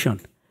European nation.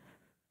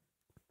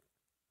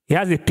 He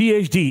has a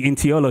PhD in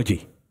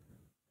theology.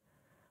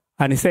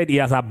 And he said he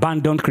has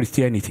abandoned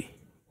Christianity.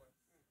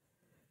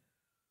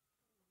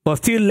 But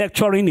still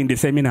lecturing in the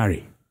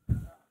seminary.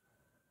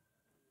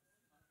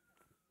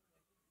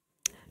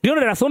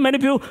 There are so many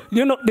people,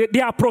 they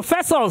are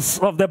professors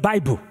of the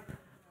Bible,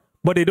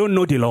 but they don't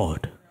know the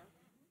Lord.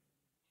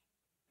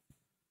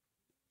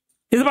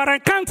 It's about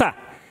encounter.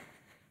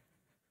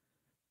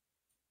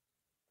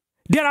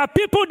 There are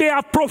people, they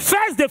have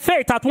professed the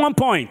faith at one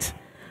point,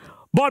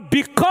 but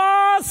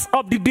because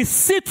of the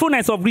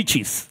deceitfulness of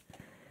riches,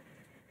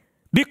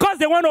 because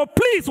they want to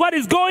please what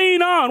is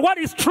going on, what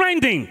is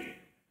trending,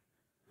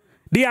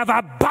 they have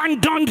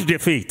abandoned the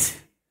faith.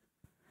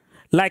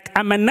 like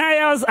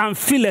Ananias and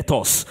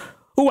Philetus,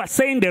 who are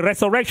saying the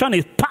resurrection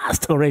is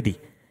past already.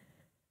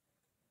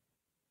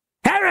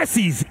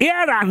 Heresies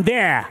here and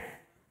there.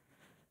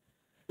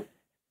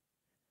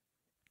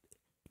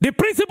 The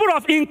principle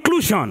of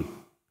inclusion.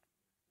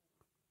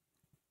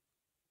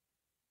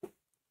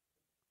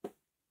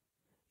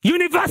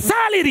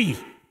 Universality.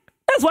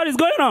 That's what is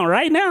going on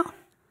right now.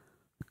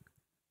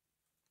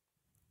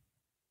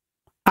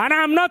 And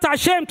I'm not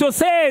ashamed to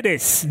say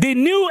this. The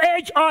New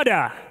Age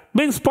Order,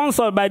 being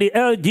sponsored by the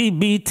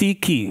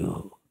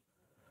LGBTQ.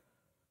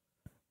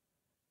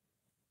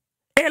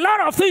 A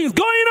lot of things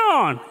going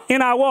on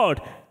in our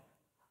world.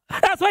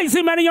 That's why you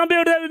see many young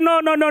people,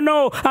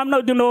 no, I'm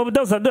not,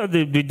 those are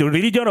the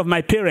religion of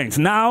my parents.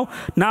 Now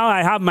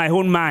I have my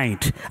own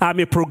mind. I'm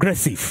a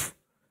progressive.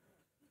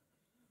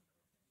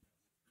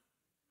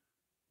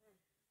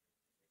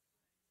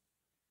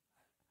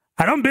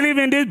 I don't believe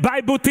in this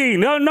Bible thing.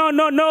 No.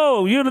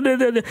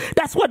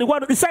 That's what the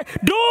word says.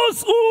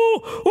 Those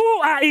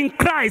who are in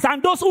Christ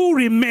and those who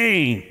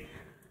remain.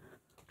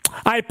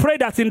 I pray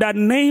that in the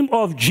name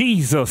of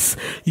Jesus,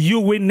 you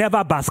will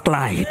never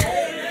backslide.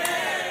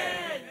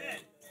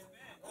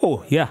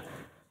 Oh, yeah.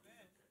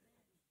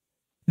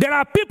 There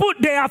are people,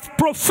 they have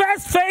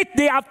professed faith,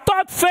 they have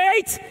taught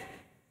faith,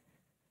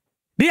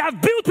 they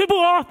have built people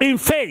up in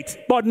faith,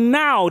 but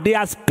now they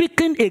are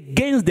speaking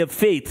against the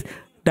faith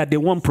that they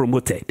want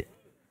promoted.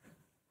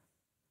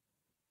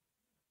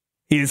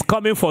 He is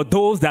coming for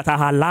those that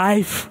are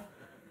alive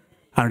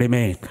and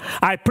remain.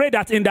 I pray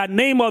that in the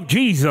name of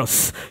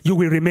Jesus, you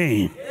will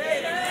remain.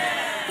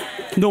 Amen.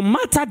 No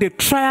matter the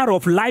trial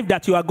of life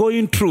that you are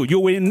going through, you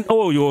will,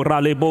 you're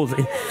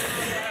rallybozy.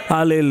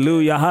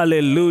 Hallelujah,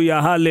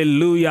 hallelujah,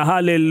 hallelujah,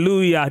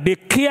 hallelujah. The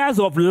cares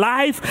of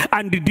life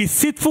and the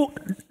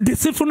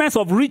deceitfulness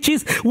of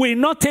riches will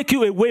not take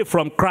you away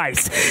from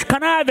Christ.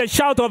 Can I have a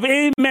shout of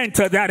amen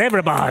to that,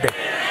 everybody?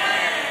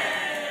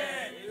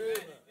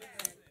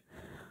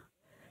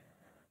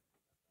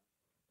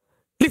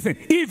 Listen,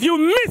 if you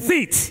miss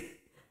it,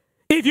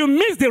 if you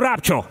miss the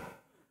rapture,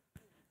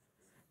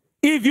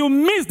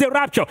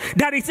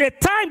 there is a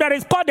time that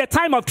is called the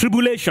time of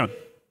tribulation.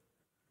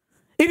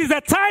 It is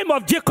a time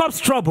of Jacob's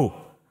trouble.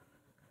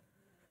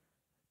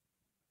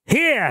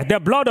 Here, the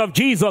blood of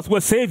Jesus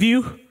will save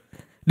you.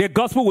 The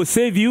gospel will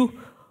save you.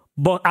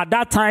 But at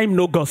that time,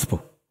 no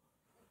gospel.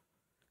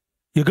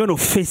 You're going to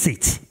face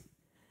it.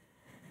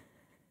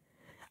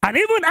 And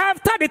even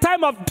after the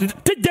time of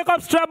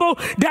Jacob's trouble,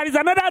 there is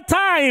another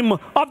time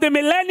of the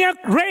millennial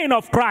reign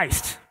of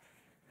Christ,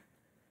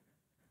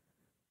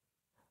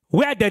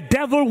 where the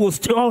devil will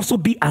also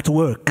be at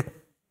work.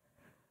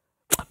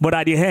 But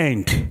at the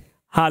end,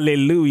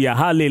 hallelujah,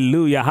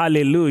 hallelujah,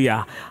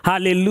 hallelujah,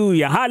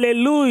 hallelujah,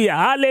 hallelujah,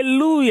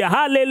 hallelujah,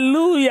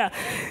 hallelujah,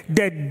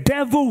 the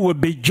devil will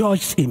be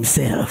judged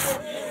himself.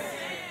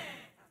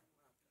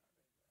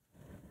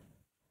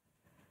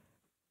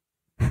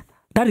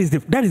 That is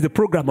the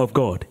program of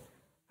God.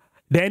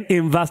 Then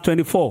in verse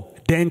 24,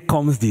 then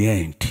comes the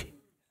end.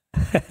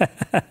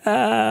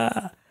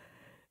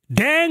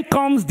 Then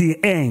comes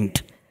the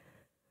end,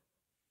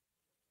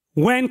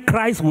 when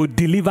Christ will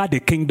deliver the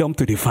kingdom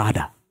to the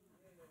Father.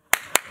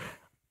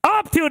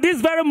 Up till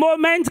this very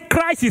moment,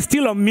 Christ is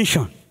still on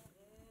mission.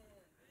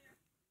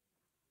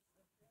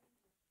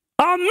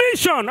 On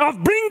mission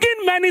of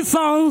bringing many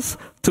sons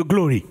to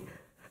glory.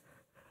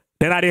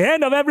 Then at the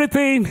end of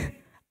everything,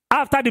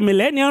 after the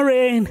millennial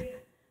reign,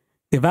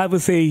 the Bible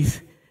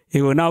says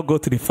he will now go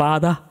to the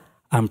Father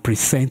and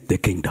present the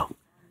kingdom.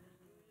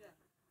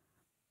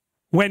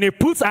 When he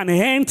puts an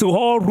end to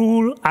all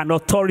rule and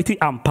authority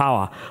and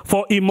power,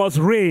 for he must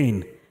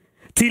reign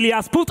till he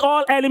has put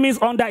all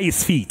enemies under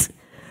his feet.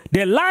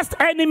 The last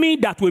enemy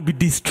that will be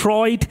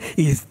destroyed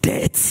is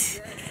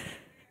death.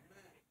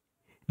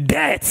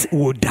 Death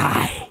will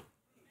die.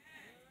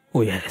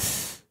 Oh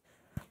yes.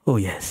 Oh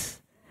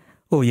yes.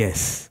 Oh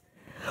yes.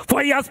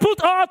 For he has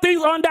put all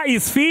things under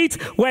his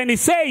feet. When he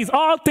says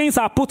all things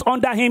are put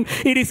under him,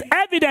 it is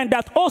evident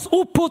that us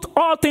who put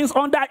all things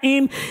under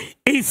him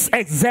is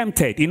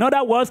exempted. In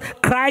other words,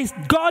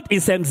 God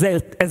is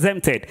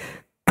exempted.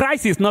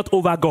 Christ is not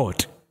over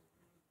God.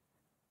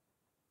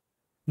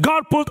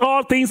 God put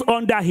all things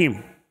under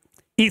him.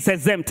 He's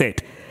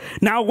exempted.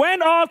 Now,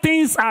 when all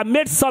things are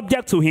made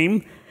subject to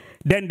him,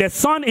 then the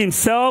Son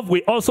himself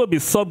will also be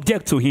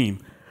subject to him,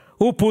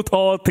 who put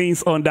all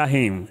things under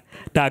him,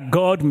 that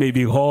God may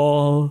be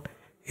all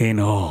in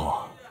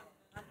all.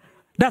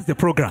 That's the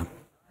program.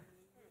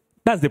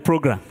 That's the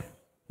program.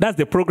 That's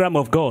the program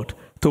of God,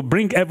 to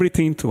bring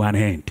everything to an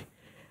end.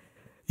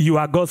 You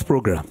are God's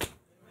program.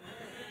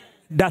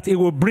 That it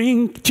will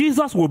bring,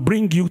 Jesus will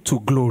bring you to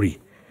glory.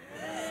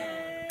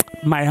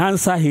 My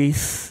answer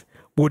is,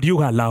 would you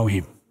allow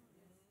him?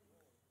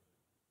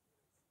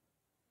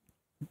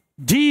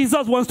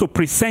 Jesus wants to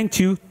present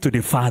you to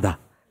the Father.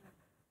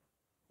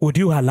 Would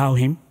you allow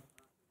him?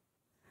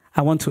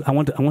 I want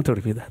to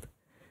repeat that.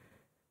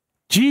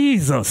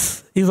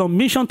 Jesus is on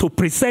mission to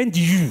present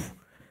you.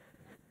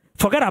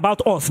 Forget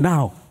about us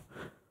now.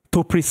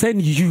 To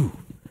present you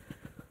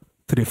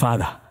to the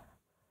Father.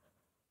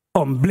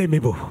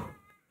 unblameable,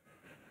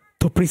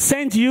 to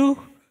present you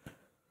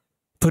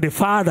to the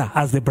Father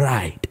as the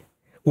bride,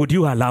 would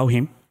you allow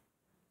him?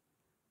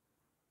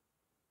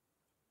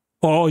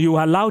 Or you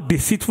allow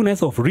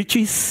deceitfulness of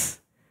riches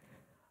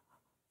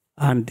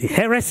and the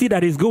heresy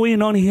that is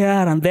going on here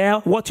and there,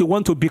 what you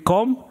want to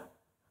become?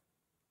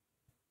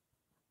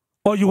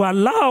 Or you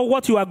allow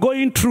what you are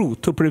going through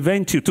to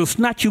prevent you, to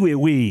snatch you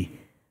away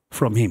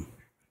from him?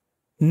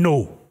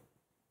 No.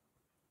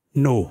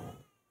 No.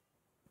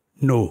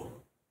 No.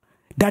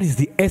 That is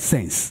the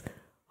essence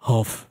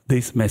of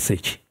this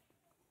message.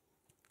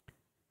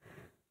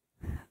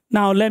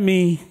 Now let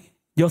me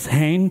just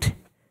end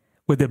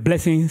with the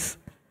blessings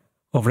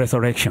of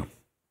resurrection.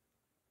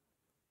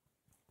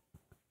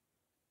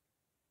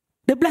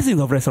 The blessings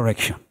of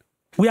resurrection.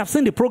 We have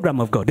seen the program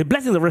of God. The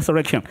blessings of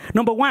resurrection.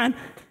 Number one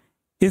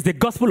is the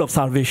gospel of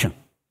salvation.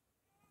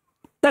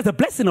 That's the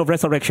blessing of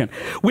resurrection.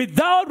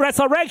 Without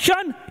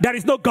resurrection, there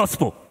is no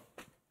gospel.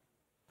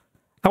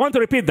 I want to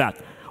repeat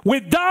that.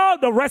 Without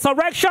the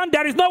resurrection,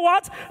 there is no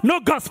what? No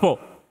gospel.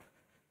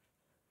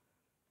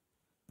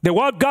 The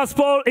word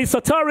gospel is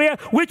soteria,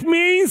 which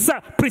means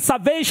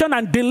preservation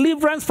and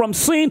deliverance from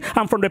sin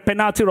and from the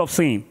penalty of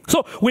sin.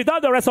 So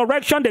without the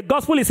resurrection, the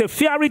gospel is a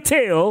fairy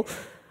tale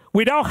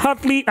without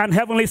earthly and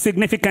heavenly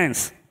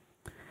significance.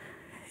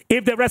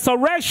 If the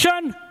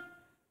resurrection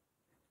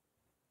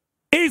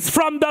is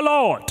from the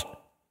Lord,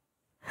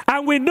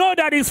 and we know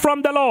that it's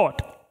from the Lord,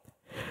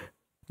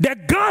 the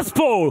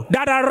gospel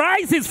that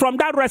arises from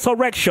that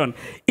resurrection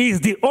is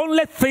the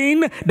only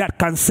thing that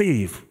can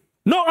save.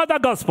 No other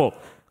gospel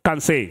can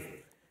save.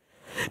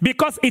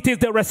 Because it is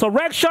the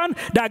resurrection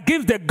that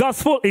gives the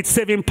gospel its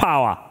saving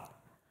power.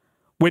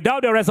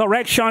 Without the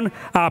resurrection,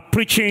 our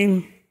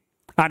preaching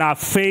and our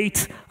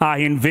faith are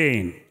in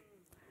vain.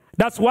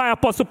 That's why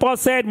Apostle Paul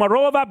said,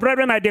 moreover,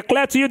 brethren, I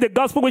declare to you the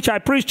gospel which I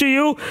preached to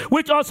you,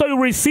 which also you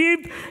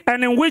received,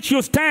 and in which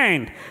you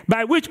stand,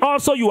 by which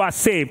also you are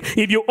saved,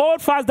 if you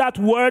hold fast that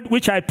word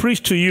which I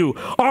preached to you,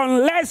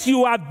 unless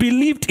you have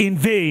believed in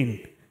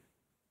vain.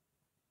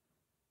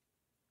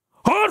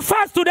 Hold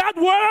fast to that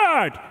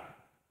word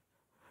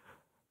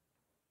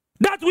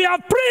that we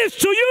have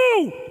preached to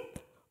you,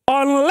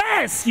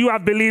 unless you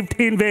have believed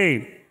in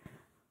vain.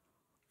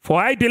 For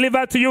I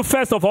delivered to you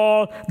first of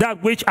all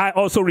that which I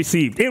also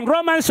received. In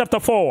Romans chapter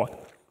 4,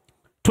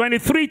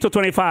 23 to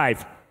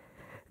 25.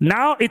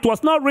 Now it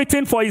was not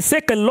written for his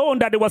sake alone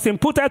that it was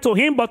imputed to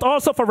him, but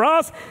also for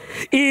us.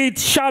 It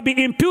shall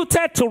be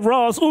imputed to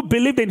us who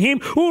believed in him,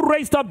 who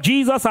raised up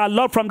Jesus our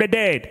Lord from the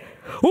dead,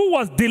 who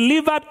was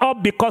delivered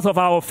up because of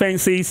our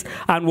offenses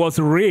and was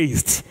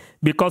raised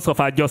because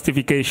of our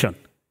justification.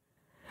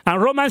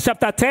 And Romans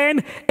chapter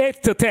 10,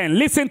 8 to 10.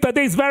 Listen to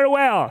this very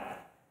well.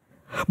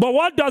 But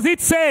what does it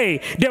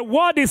say? The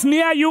word is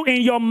near you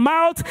in your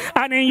mouth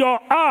and in your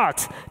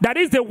heart. That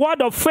is the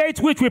word of faith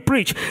which we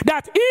preach.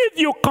 That if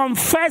you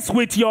confess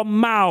with your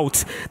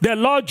mouth the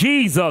Lord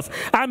Jesus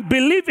and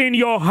believe in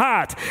your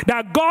heart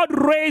that God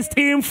raised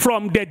him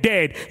from the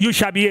dead, you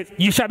shall be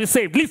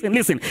saved.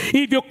 Listen.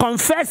 If you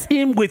confess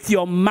him with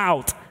your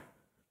mouth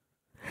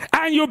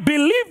and you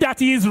believe that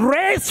he is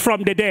raised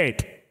from the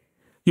dead,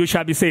 you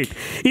shall be saved.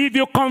 If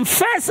you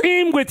confess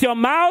him with your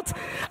mouth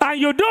and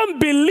you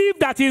don't believe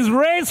that he is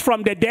raised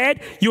from the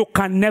dead, you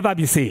can never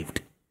be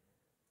saved.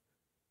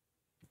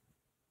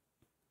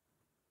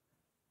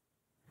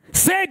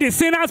 Say the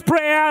sinner's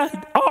prayer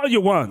all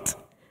you want.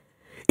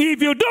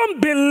 If you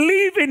don't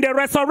believe in the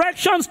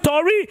resurrection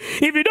story,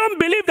 if you don't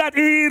believe that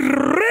he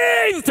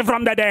raised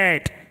from the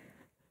dead,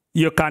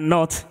 you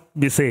cannot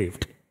be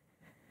saved.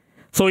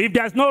 So if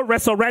there's no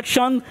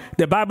resurrection,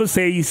 the Bible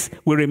says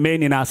we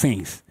remain in our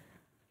sins.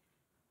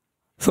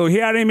 So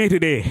hearing me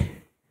today,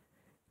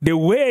 the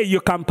way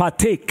you can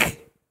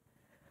partake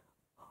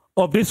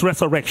of this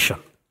resurrection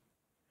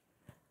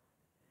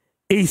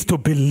is to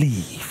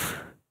believe.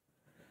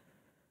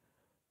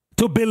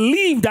 To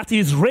believe that he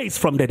is raised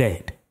from the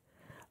dead.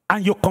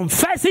 And you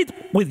confess it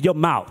with your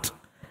mouth.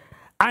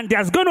 And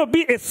there's going to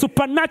be a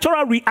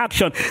supernatural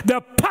reaction.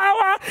 The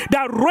power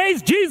that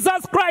raised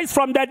Jesus Christ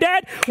from the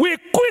dead will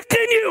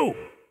quicken you.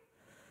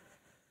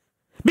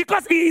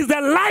 Because he is the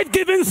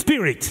life-giving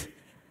spirit.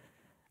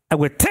 And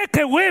will take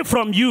away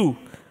from you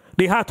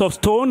the heart of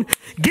stone,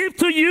 give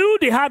to you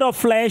the heart of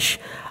flesh,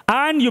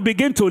 and you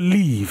begin to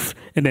live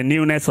in the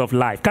newness of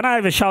life. Can I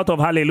have a shout of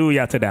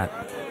hallelujah to that?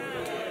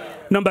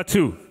 Hallelujah. Number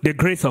 2, the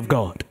grace of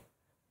God.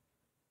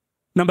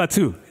 Number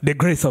 2, the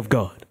grace of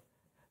God.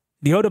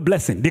 The other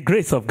blessing, the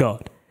grace of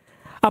God.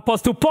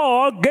 Apostle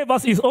Paul gave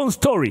us his own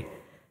story.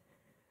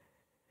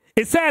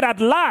 He said,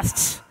 at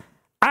last,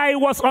 I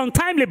was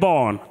untimely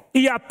born.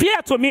 He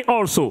appeared to me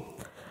also.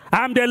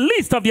 I am the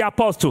least of the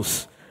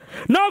apostles.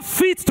 Not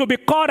fit to be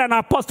called an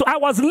apostle. I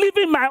was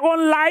living my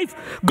own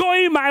life,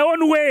 going my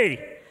own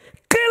way,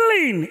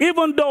 killing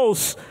even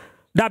those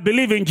that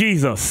believe in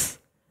Jesus.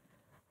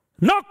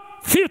 Not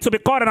fit to be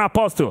called an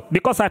apostle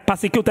because I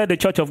persecuted the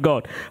church of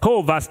God.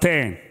 Oh, verse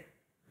 10.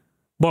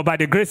 But by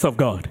the grace of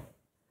God,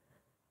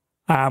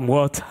 I am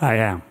what I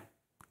am.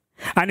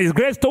 And his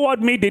grace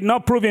toward me did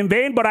not prove in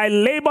vain, but I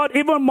labored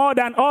even more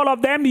than all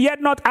of them,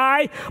 yet not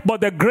I,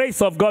 but the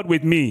grace of God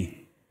with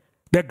me.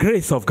 The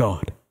grace of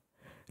God.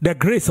 The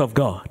grace of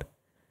God.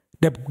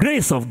 The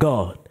grace of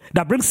God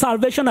that brings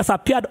salvation has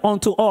appeared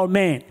unto all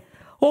men.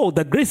 Oh,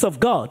 the grace of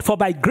God. For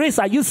by grace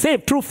are you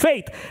saved through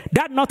faith,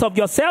 that not of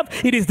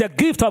yourself. It is the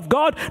gift of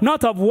God,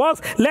 not of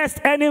works, lest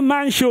any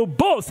man should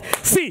boast.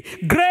 See,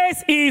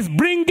 grace is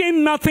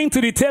bringing nothing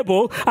to the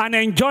table and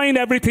enjoying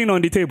everything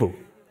on the table.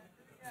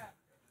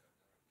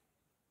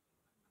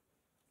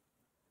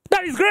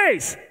 That is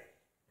grace.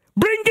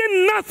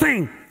 Bringing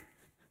nothing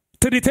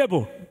to the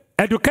table.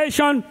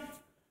 Education,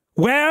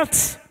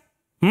 wealth,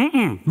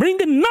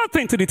 bringing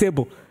nothing to the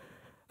table.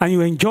 And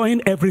you're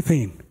enjoying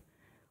everything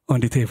on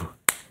the table.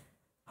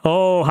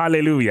 Oh,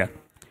 hallelujah.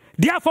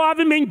 Therefore,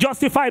 having been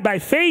justified by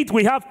faith,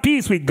 we have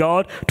peace with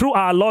God through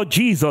our Lord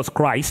Jesus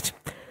Christ,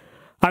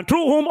 and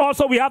through whom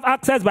also we have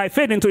access by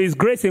faith into his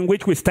grace, in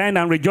which we stand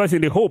and rejoice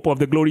in the hope of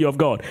the glory of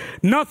God.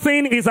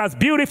 Nothing is as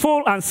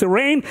beautiful and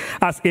serene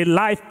as a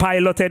life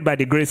piloted by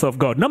the grace of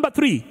God. Number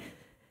 3,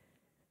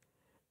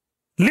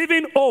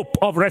 living hope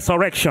of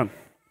resurrection.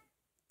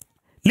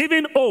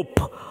 Living hope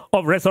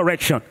of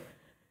resurrection.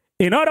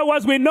 In other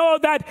words, we know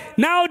that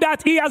now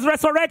that he has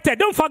resurrected,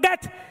 don't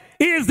forget,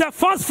 he is the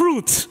first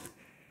fruit,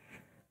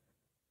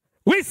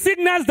 which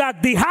signals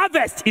that the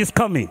harvest is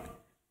coming.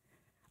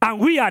 And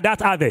we are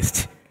that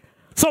harvest.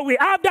 So we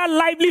have that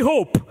lively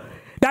hope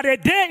that a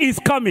day is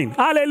coming.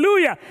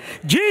 Hallelujah.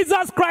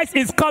 Jesus Christ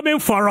is coming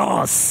for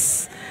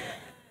us.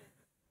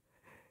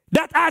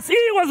 That as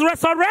he was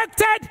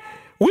resurrected,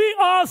 we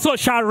also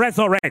shall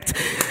resurrect.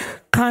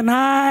 Can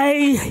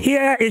I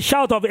hear a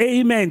shout of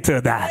amen to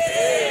that?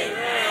 Amen.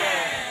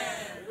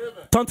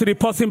 Turn to the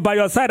person by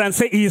your side and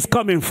say, he is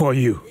coming for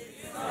you.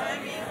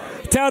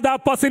 Tell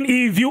that person,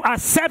 if you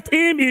accept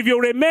him, if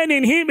you remain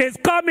in him, he's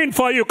coming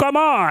for you. Come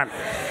on.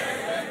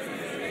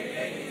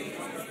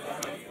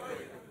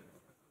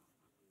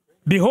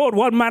 Behold,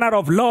 what manner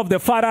of love the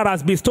Father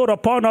has bestowed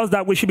upon us,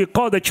 that we should be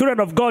called the children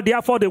of God.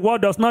 Therefore, the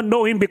world does not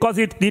know him, because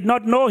it did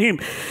not know him.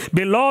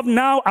 Beloved,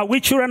 now are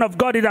we children of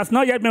God. It has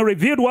not yet been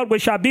revealed what we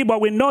shall be,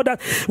 but we know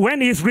that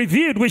when he is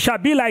revealed, we shall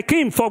be like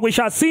him, for we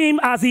shall see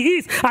him as he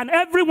is. And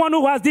everyone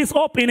who has this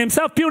hope in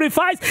himself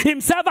purifies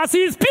himself as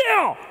he is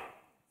pure.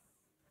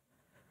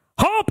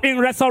 Hope in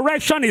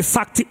resurrection is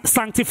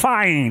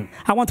sanctifying.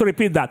 I want to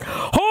repeat that.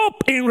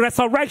 Hope in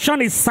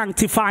resurrection is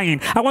sanctifying.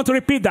 I want to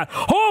repeat that.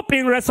 Hope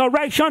in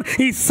resurrection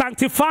is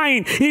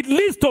sanctifying. It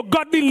leads to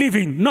godly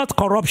living, not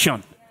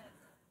corruption.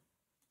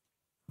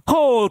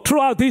 Oh,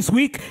 throughout this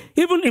week,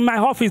 even in my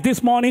office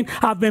this morning,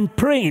 I've been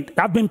praying.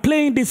 I've been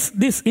playing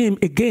this hymn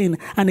again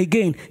and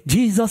again.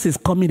 Jesus is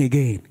coming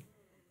again.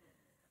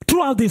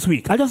 Throughout this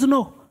week, I just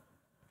know.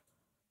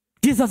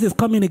 Jesus is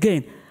coming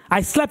again.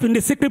 I slept in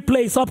the secret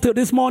place up till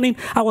this morning.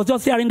 I was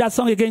just hearing that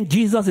song again.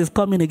 Jesus is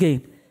coming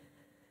again.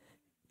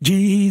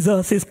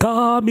 Jesus is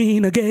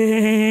coming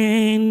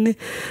again.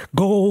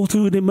 Go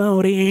to the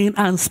mountain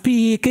and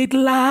speak it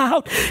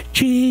loud.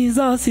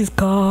 Jesus is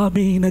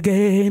coming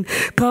again.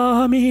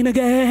 Coming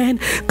again.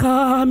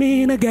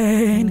 Coming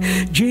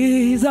again.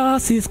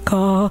 Jesus is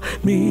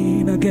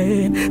coming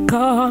again.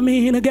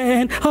 Coming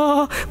again.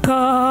 Oh,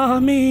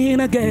 coming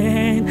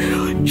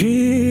again.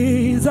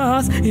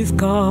 Jesus is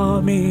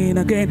coming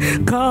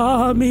again.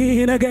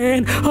 Coming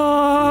again.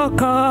 Oh,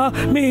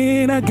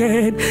 coming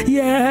again.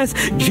 Yes,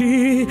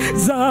 Jesus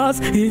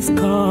is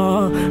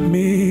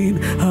coming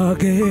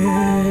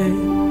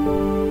again.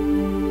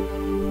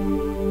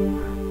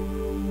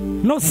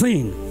 No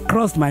sin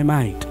crossed my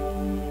mind.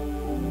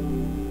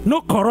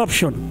 No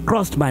corruption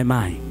crossed my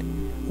mind.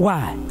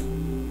 Why?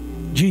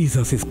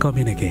 Jesus is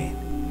coming again.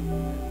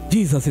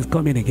 Jesus is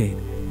coming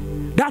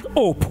again. That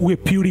hope will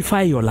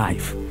purify your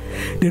life.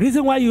 The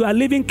reason why you are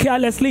living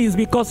carelessly is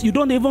because you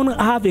don't even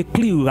have a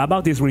clue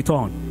about his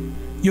return.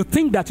 You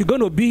think that you're going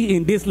to be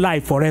in this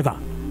life forever.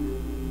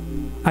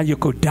 And you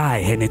could die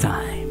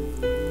anytime.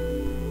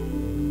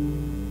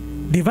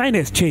 Divine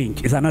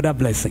exchange is another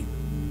blessing.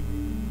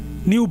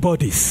 New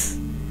bodies.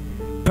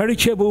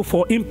 Perishable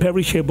for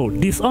imperishable.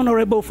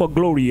 Dishonorable for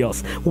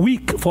glorious.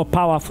 Weak for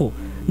powerful.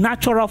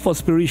 Natural for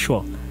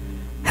spiritual.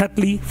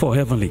 Earthly for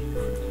heavenly.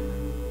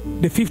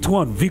 The fifth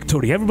one,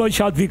 victory. Everybody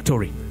shout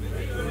victory.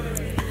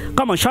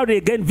 Come on, shout it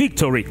again,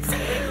 victory.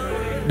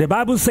 The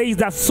Bible says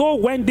that so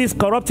when this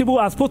corruptible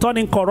has put on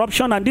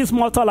incorruption and this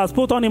mortal has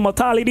put on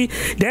immortality,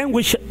 then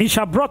it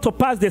shall brought to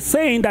pass the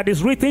saying that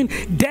is written,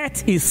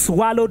 death is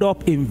swallowed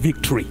up in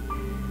victory.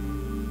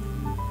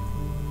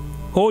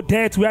 O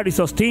death, where is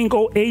your sting?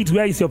 O AIDS,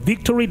 where is your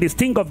victory? The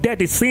sting of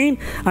death is sin,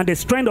 and the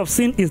strength of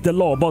sin is the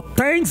law. But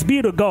thanks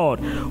be to God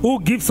who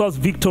gives us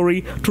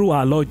victory through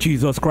our Lord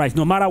Jesus Christ.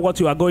 No matter what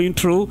you are going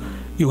through,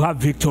 you have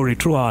victory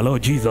through our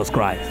Lord Jesus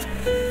Christ.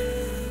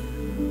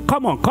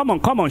 Come on, come on,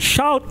 come on.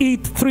 Shout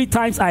it 3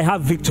 times. I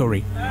have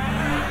victory.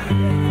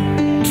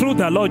 Through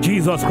the Lord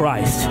Jesus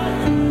Christ.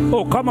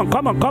 Oh, come on,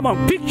 come on, come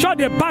on. Picture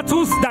the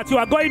battles that you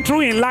are going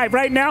through in life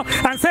right now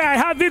and say, I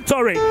have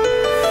victory.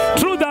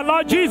 Through the Lord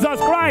Lord Jesus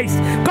Christ.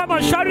 Come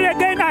on, shout it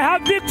again. I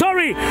have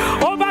victory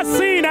over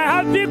sin. I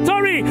have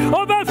victory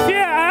over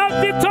fear. I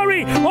have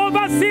victory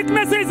over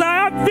sicknesses.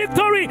 I have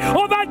victory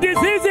over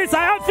diseases.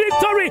 I have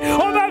victory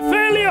over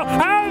failure.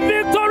 I have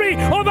victory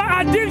over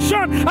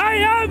addiction. I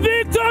have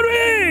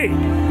victory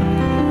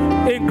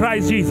in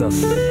Christ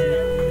Jesus.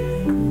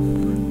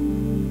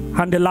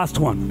 And the last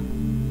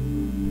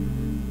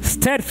one,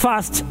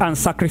 steadfast and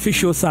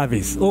sacrificial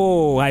service.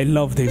 Oh, I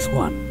love this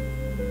one.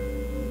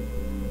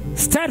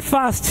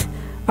 Steadfast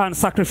and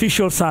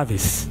sacrificial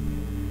service.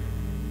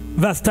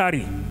 Verse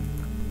 30.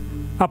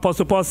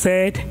 Apostle Paul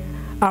said,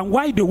 and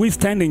why do we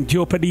stand in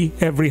jeopardy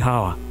every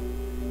hour?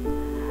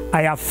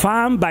 I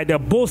affirm by the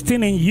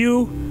boasting in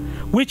you,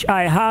 which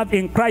I have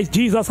in Christ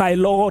Jesus our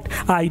Lord,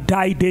 I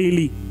die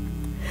daily.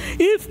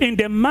 If in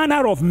the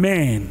manner of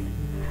men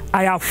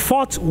I have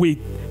fought with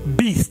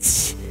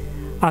beasts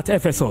at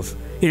Ephesus,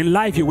 in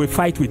life you will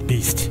fight with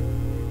beasts.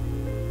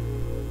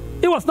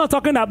 He was not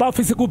talking about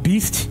physical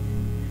beasts.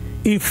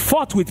 He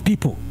fought with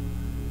people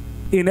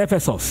in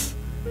Ephesus.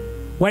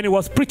 When he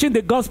was preaching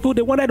the gospel,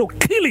 they wanted to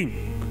kill him.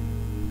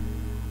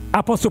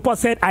 Apostle Paul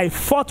said, I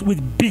fought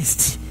with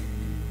beasts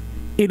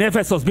in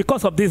Ephesus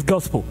because of this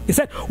gospel. He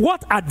said,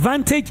 what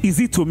advantage is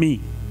it to me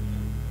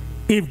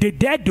if the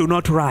dead do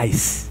not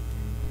rise?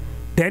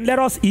 Then let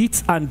us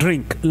eat and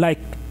drink, like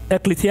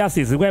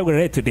Ecclesiastes, where we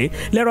read today.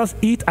 Let us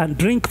eat and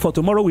drink, for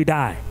tomorrow we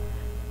die.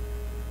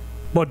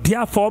 But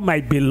therefore, my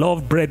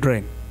beloved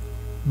brethren,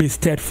 be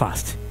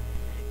steadfast,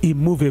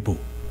 immovable,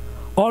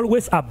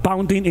 always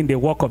abounding in the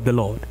work of the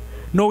Lord,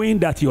 knowing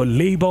that your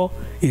labor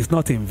is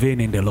not in vain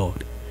in the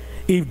Lord.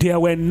 If there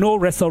were no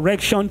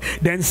resurrection,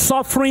 then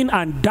suffering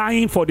and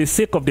dying for the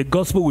sake of the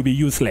gospel will be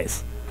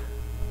useless.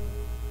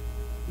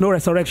 No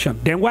resurrection.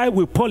 Then why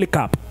will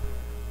Polycarp,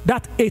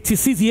 that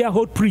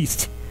 86-year-old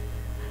priest,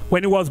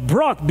 when he was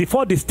brought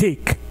before the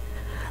stake,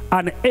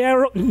 and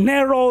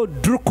Nero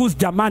Drucus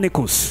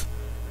Germanicus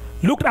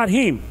looked at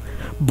him,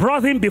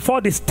 brought him before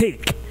the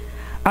stake,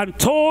 and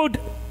told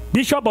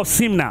Bishop of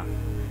Smyrna,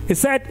 he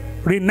said,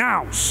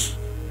 renounce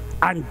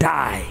and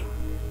die.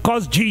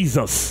 Cause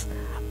Jesus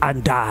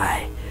and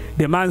die.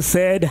 The man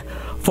said,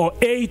 for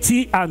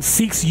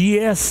 86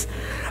 years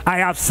I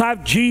have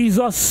served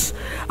Jesus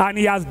and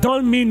he has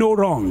done me no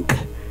wrong.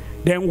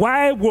 Then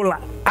why will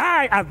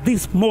I at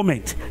this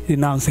moment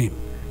renounce him?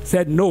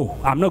 Said, no,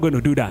 I'm not going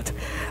to do that.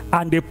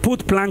 And they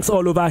put planks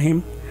all over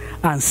him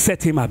and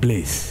set him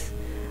ablaze.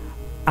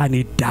 And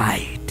he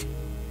died.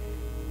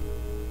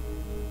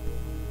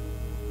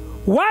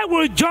 Why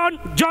would John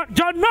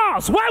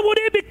Knox, why would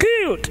he be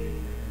killed?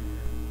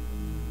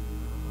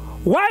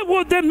 Why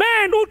would the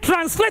man who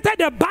translated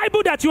the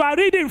Bible that you are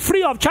reading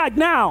free of charge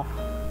now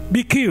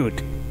be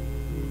killed?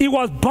 He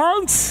was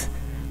burnt,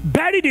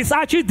 buried his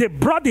ashes, they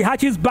brought the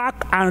ashes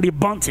back and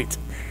reburnt it.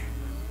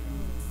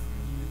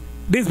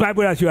 This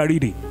Bible that you are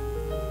reading.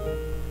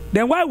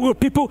 Then why will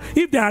people,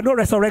 if there are no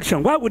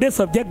resurrection, why would they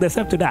subject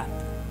themselves to that?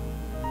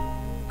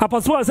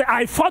 Apostle Paul said,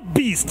 I fought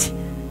beasts.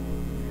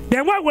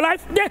 Then why will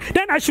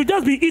then I should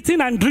just be eating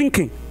and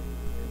drinking.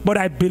 But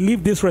I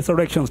believe this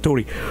resurrection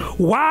story.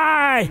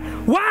 Why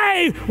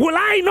will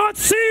I not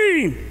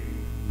sin?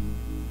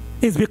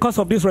 It's because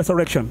of this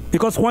resurrection.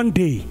 Because one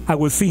day I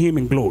will see him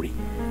in glory.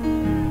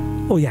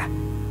 Oh yeah.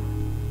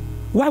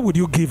 Why would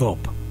you give up?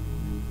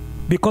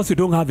 Because you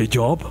don't have a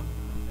job?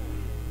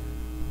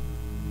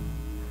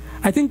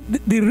 I think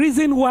the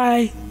reason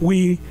why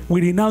we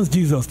renounce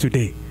Jesus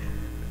today,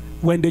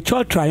 when the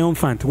church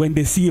triumphant, when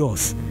they see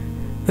us,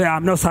 say,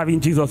 I'm not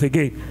serving Jesus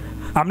again.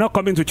 I'm not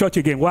coming to church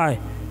again. Why?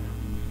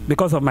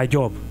 Because of my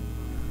job.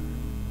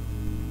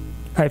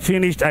 I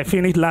finished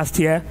last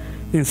year.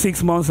 In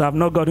 6 months, I've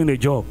not gotten a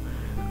job.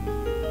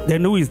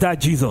 Then who is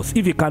that Jesus?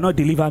 If he cannot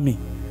deliver me,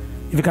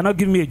 if he cannot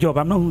give me a job,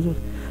 I'm not.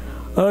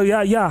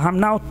 I'm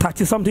now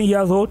 30-something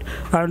years old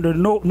and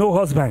no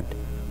husband.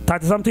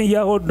 30-something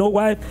year old, no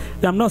wife.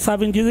 I'm not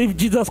serving Jesus. If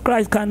Jesus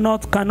Christ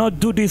cannot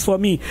do this for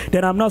me,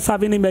 then I'm not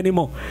serving him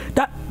anymore.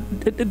 That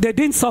they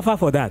didn't suffer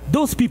for that.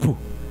 Those people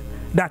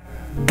that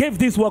gave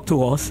this work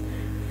to us,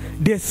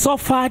 they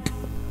suffered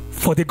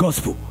for the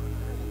gospel.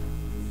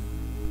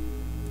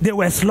 They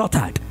were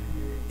slaughtered.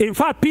 In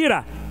fact,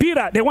 Peter,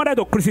 they wanted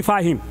to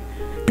crucify him.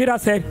 Peter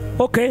said,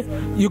 okay,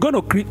 you're going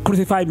to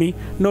crucify me.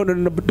 No,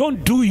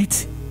 don't do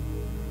it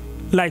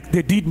like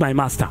they did my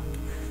master.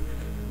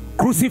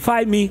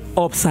 Crucify me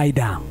upside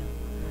down.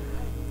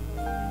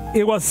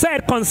 It was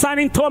said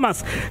concerning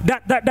Thomas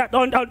that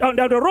on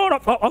the road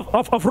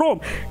of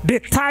Rome, they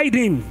tied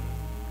him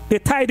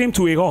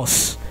to a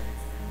horse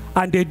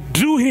and they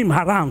drew him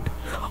around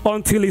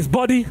until his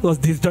body was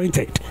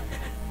disjointed,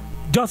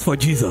 just for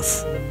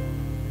Jesus.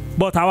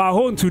 But our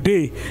own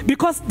today,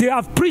 because they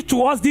have preached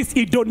to us this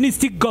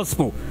hedonistic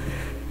gospel,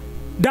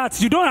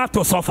 that you don't have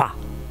to suffer.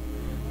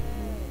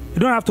 You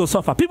don't have to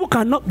suffer. People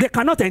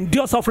cannot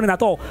endure suffering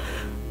at all.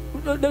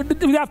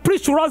 They have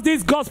preached to us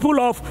this gospel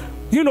of,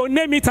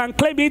 name it and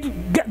claim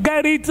it,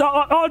 get it,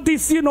 all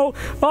these, things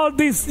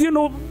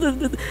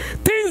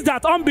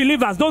that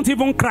unbelievers don't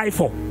even cry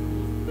for.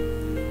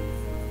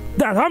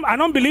 That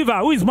an unbeliever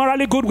who is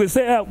morally good will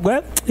say,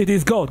 well, it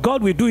is God.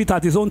 God will do it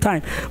at his own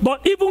time.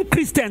 But even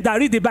Christians that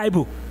read the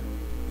Bible,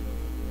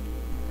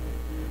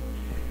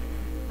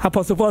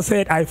 Apostle Paul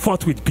said, I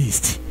fought with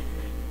beasts.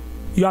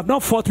 You have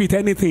not fought with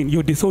anything.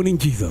 You're disowning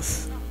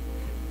Jesus.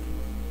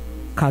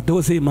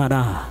 Kadoze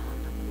mana.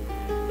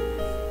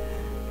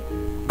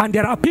 And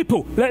there are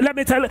people, let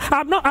me tell you,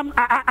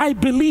 I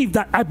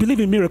believe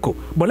in miracle.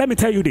 But let me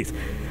tell you this.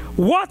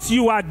 What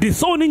you are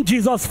disowning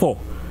Jesus for,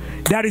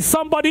 there is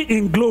somebody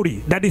in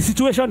glory that the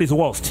situation is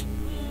worst.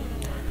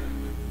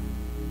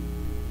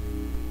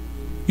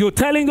 You're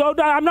telling God,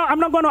 I'm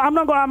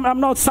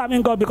not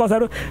serving God because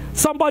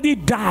somebody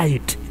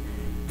died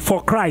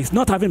for Christ,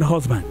 not having a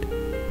husband,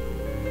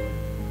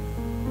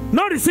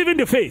 not receiving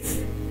the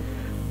faith,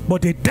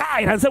 but they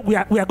died and said we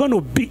are going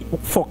to be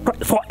for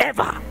Christ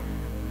forever.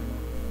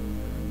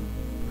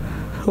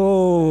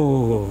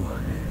 Oh,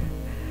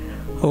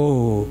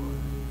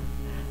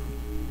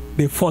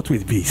 they fought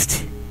with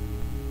beasts.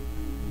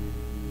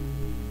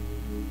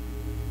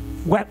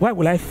 Why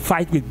will I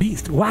fight with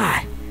beasts?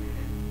 Why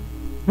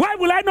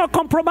will I not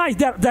compromise?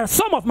 There are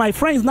some of my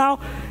friends now,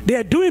 they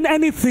are doing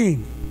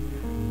anything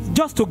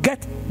just to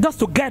get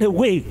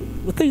away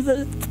with things,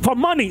 for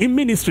money in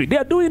ministry. They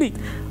are doing it,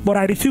 but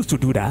I refuse to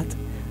do that.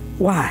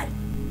 Why?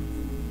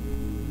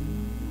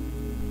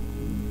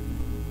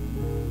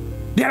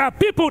 There are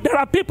people,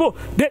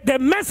 they're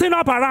messing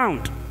up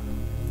around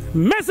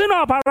in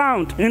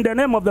the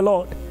name of the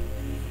Lord.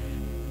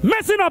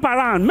 Messing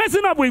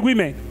up with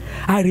women.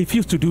 I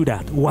refuse to do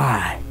that.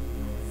 Why?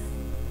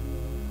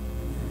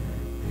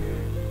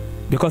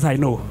 Because I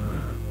know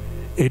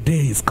a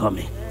day is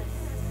coming.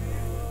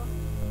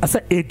 I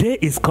said, a day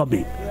is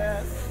coming.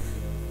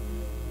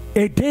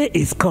 A day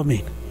is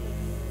coming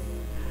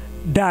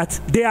that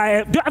they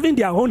are having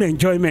their own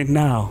enjoyment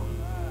now.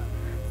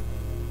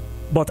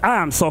 But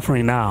I am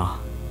suffering now.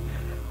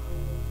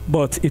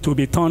 But it will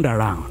be turned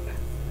around.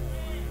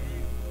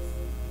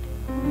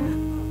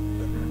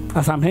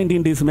 As I'm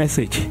ending this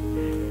message,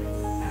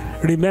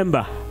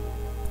 remember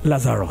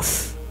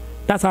Lazarus.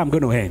 That's how I'm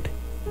going to end.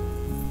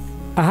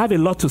 I have a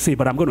lot to say,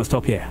 but I'm going to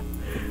stop here.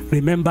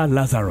 Remember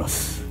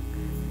Lazarus.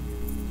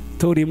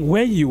 Told him,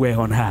 when you were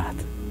on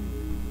earth,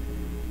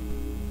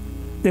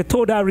 they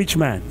told that rich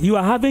man, you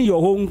are having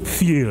your own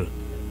field.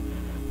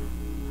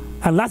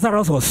 And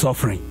Lazarus was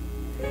suffering.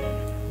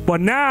 But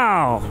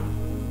now,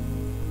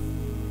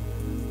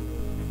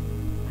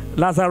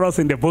 Lazarus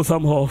in the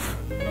bosom of,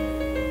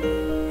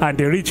 and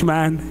the rich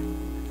man,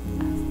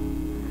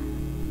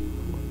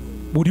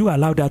 would you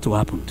allow that to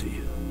happen to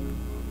you?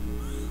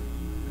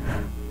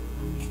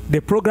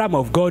 The program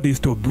of God is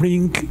to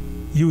bring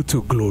you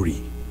to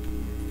glory.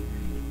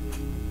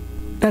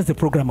 That's the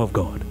program of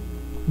God.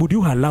 Would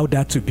you allow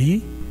that to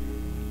be?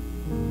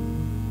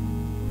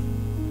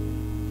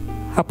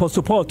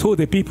 Apostle Paul told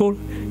the people,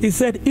 he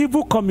said,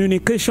 evil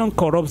communication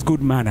corrupts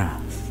good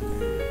manners.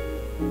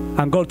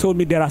 And God told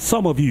me there are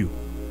some of you.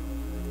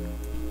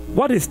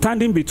 What is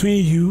standing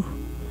between you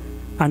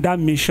and that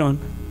mission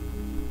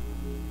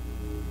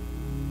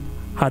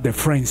are the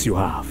friends you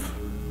have.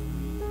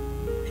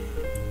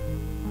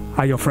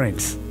 Are your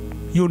friends.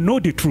 You know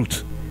the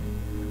truth,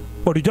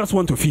 but you just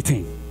want to fit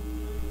in.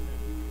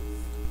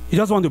 You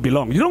just want to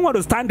belong. You don't want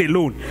to stand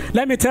alone.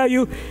 Let me tell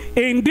you,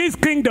 in this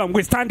kingdom,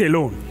 we stand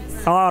alone.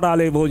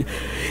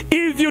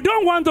 If you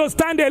don't want to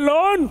stand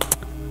alone,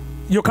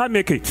 you can't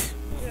make it.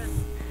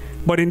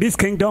 But in this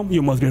kingdom,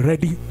 you must be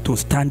ready to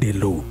stand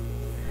alone.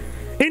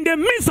 In the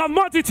midst of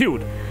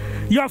multitude,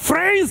 your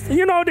friends,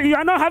 you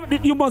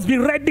must be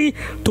ready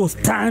to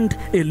stand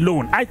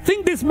alone. I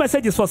think this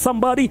message is for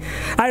somebody.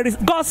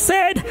 God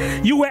said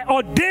you were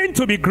ordained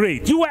to be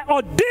great. You were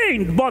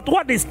ordained, but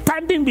what is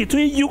standing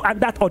between you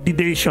and that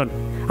ordination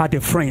are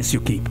the friends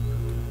you keep.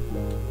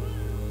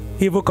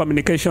 Evil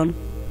communication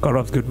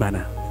corrupts good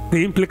manner.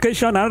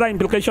 Another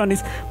implication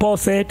is, Paul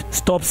said,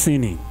 stop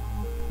sinning.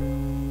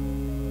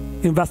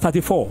 In verse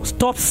 34,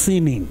 stop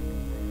sinning.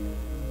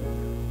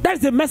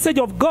 That's the message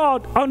of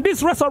God on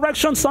this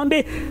Resurrection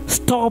Sunday.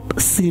 Stop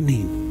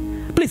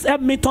sinning. Please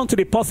help me turn to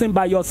the person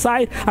by your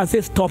side and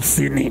say, stop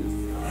sinning.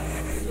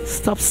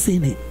 Stop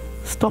sinning.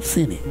 Stop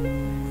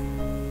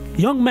sinning.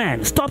 Young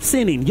man, stop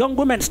sinning. Young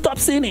woman, stop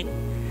sinning.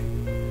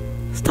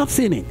 Stop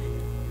sinning.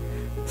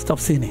 Stop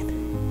sinning.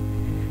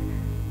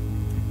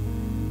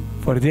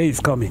 For the day is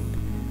coming.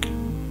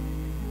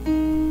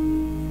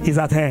 Is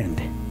at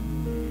hand.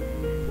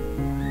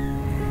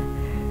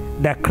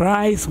 The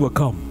cries will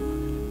come.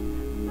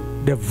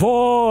 The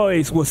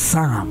voice will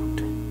sound.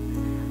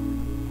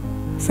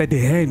 Said the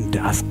end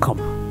has come.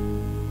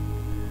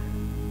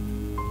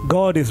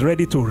 God is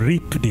ready to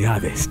reap the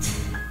harvest.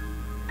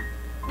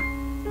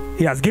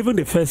 He has given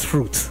the first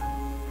fruit.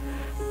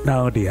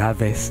 Now the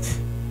harvest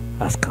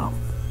has come.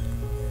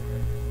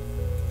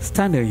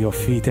 Stand on your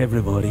feet,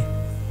 everybody.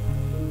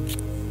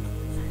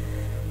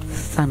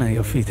 Stand on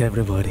your feet,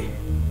 everybody.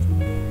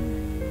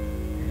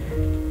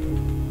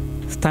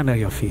 Stand on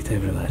your feet,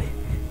 everybody.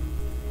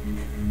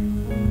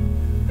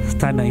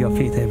 Stand on your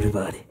feet,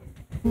 everybody.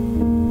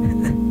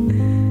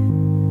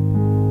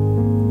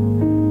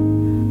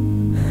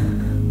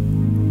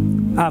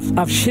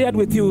 I've shared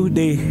with you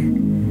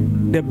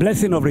the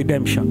blessing of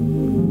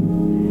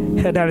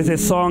redemption. There is a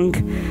song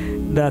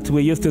that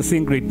we used to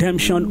sing,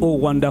 Redemption, oh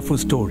wonderful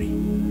story.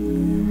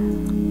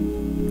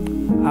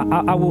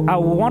 I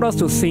want us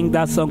to sing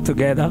that song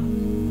together.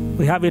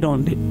 We have it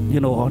on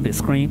on the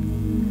screen.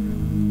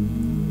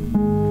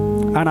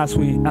 And as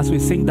we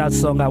sing that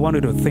song, I want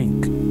you to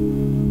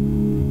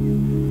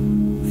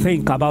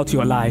think about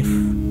your life.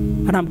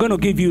 And I'm going to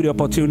give you the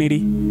opportunity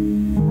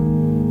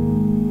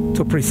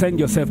to present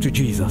yourself to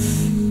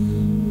Jesus.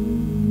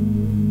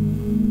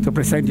 To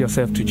present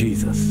yourself to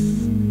Jesus.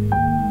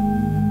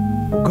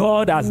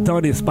 God has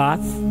done his part.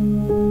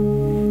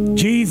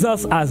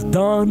 Jesus has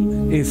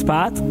done his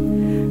part.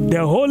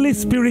 The Holy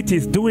Spirit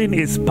is doing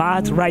his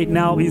part right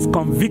now. He's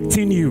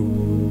convicting you.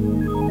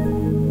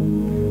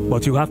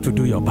 But you have to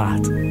do your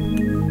part.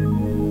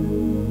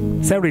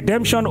 Say,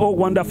 redemption, oh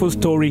wonderful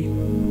story.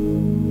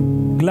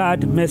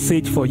 Glad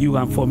message for you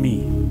and for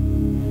me.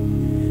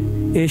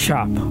 A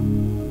sharp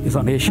is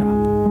on A sharp.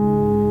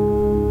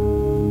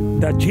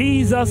 That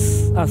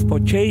Jesus has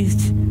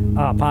purchased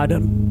our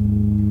pardon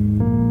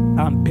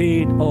and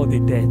paid all the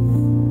debt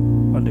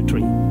on the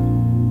tree.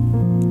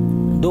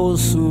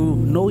 Those who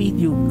know it,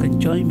 you can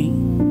join me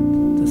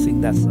to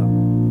sing that song.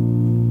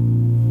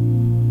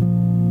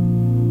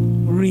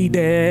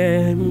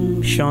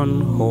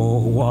 Redemption, oh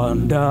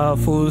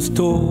wonderful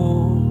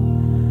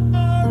story.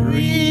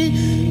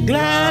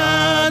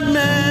 Glad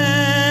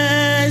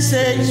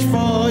message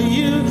for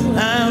you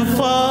and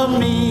for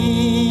me.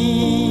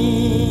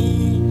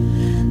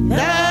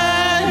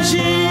 That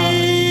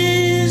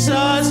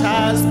Jesus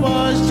has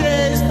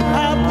purchased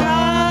our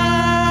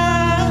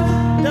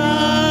pardon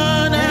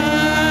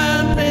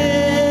and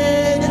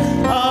paid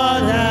all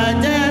the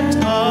debt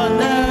on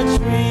the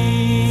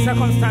tree.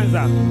 Second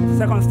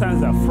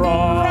stanza.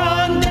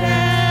 From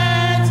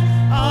death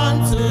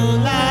unto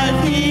life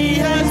he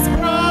has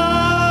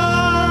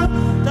brought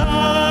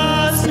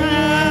us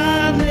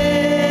and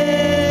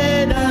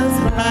made us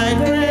by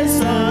grace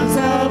sons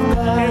of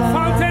God. A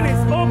fountain is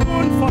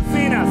open for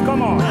sinners.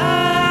 Come on. A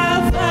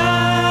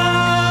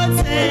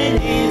fountain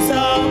is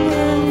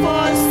open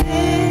for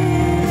sinners.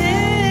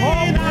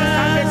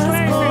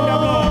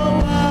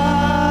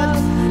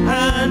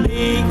 And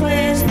be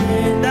cleansed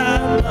in the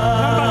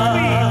blood.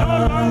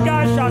 No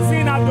longer shall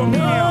sin have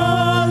dominion. No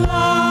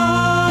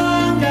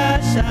longer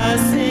shall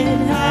sin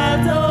have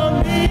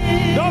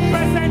dominion. No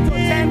present to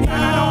tempt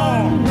at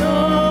all. No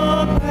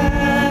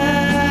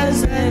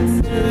presence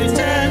to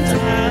tempt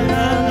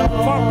at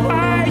all. For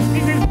Christ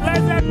is his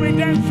blessed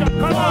redemption.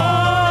 Come on.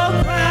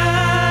 For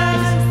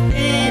Christ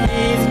in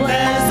his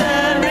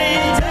blessed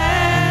redemption.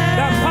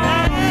 The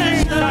power of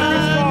sin shall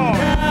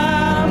destroy.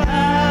 The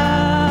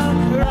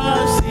power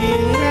of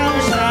sin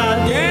shall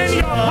In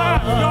your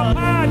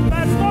heart,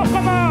 verse 4,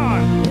 come on.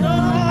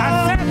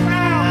 Accept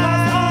now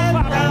God's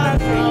offer of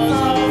mercy.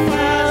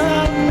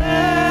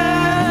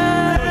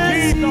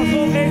 So Jesus,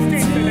 who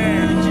hastened today.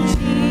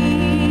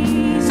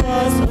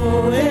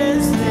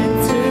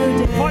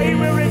 For he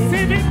will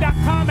receive him that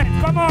cometh.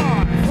 Come on.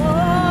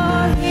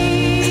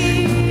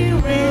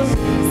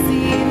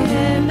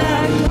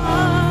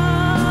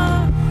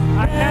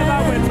 I never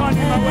will turn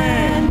him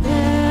away.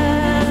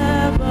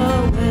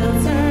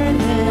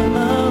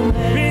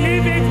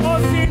 Believe it, O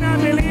sinner,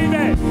 believe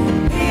it.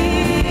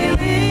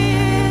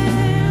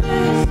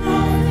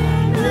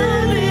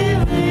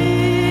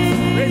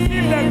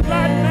 Receive the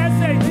glad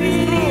message,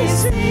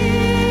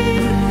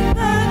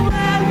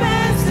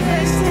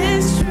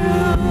 it's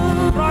true.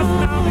 Trust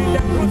now in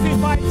the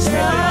crucified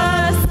Savior.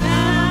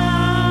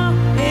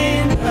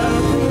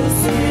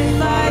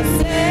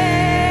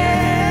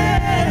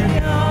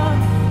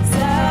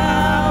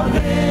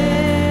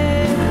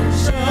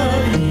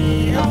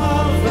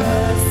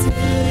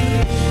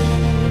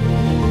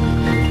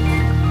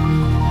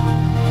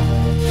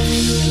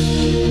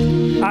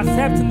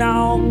 Accept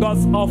now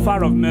God's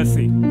offer of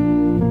mercy.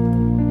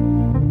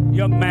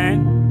 Young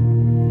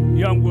man,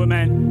 young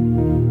woman,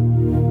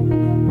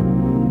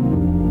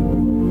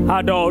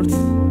 adults,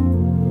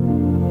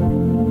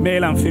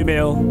 male and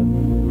female,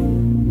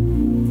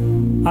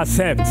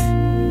 accept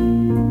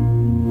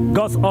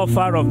God's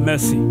offer of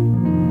mercy.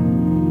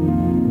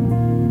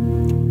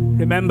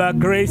 Remember,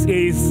 grace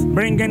is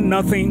bringing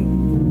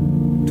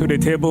nothing to the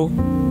table,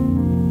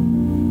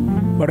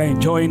 but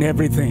enjoying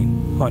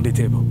everything on the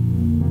table.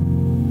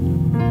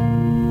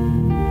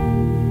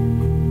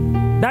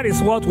 That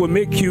is what will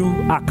make you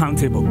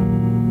accountable.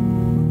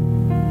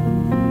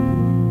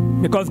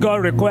 Because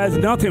God requires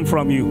nothing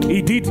from you.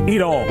 He did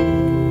it all.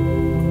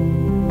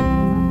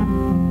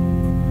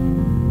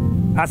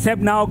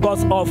 Accept now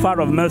God's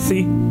offer of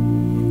mercy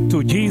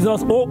to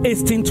Jesus. Oh,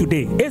 hasten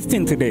today.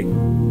 Hasten today.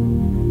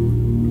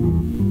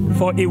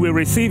 For he will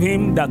receive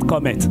him that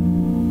cometh,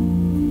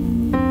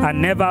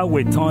 and never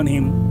will turn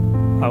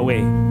him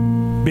away.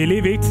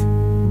 Believe it.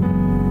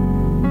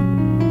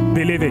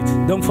 Believe it.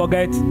 Don't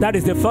forget, that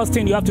is the first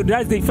thing you have to do.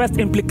 That is the first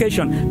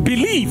implication.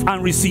 Believe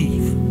and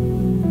receive.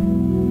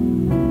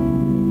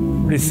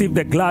 Receive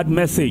the glad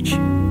message.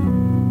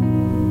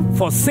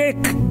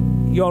 Forsake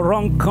your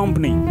wrong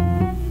company.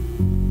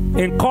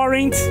 In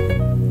Corinth,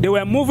 they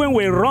were moving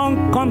with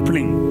wrong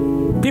company,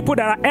 people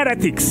that are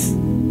heretics.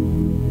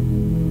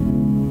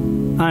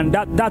 And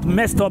that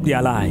messed up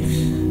their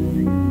lives.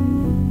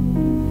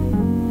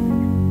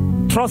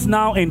 Trust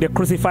now in the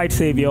crucified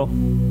Savior.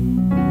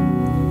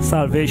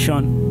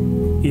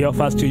 Salvation He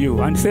offers to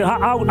you. And say,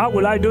 how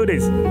will I do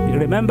this?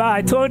 Remember,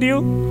 I told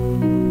you,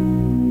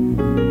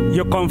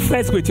 you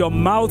confess with your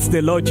mouth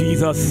the Lord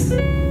Jesus,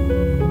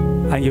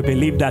 and you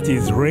believe that He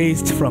is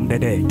raised from the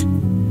dead,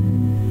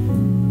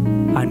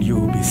 and you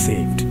will be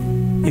saved.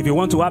 If you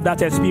want to have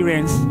that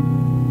experience,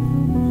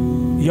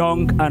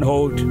 young and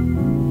old,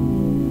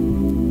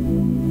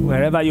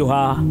 wherever you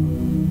are,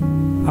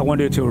 I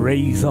want you to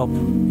raise up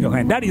your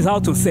hand. That is how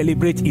to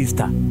celebrate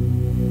Easter.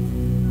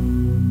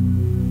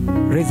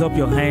 Raise up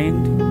your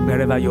hand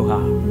wherever you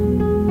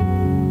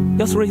are.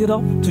 Just raise it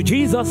up to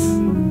Jesus.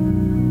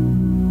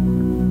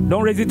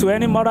 Don't raise it to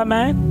any other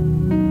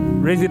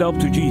man. Raise it up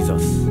to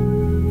Jesus.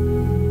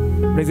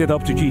 Raise it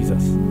up to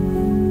Jesus.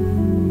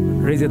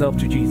 Raise it up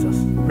to Jesus.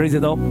 Raise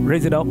it up.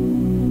 Raise it up.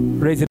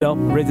 Raise it up.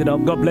 Raise it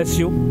up. God bless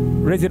you.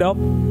 Raise it up.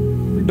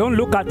 Don't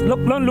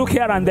look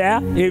here and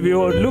there. If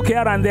you look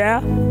here and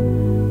there,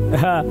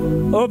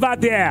 over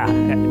there.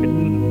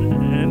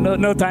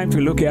 No time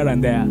to look here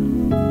and there.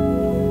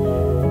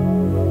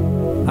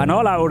 And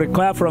all I will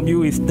require from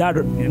you is that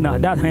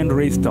hand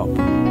raised up.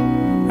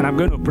 And I'm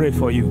going to pray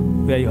for you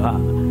where you are.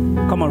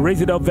 Come on,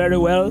 raise it up very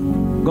well.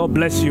 God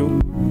bless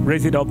you.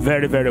 Raise it up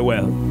very, very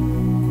well.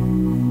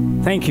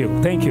 Thank you,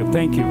 thank you,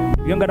 thank you.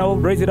 You're going to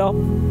raise it up.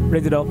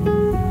 Raise it up.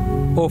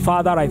 Oh,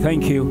 Father, I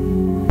thank you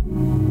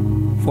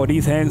for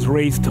these hands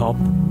raised up.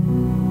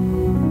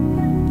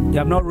 You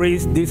have not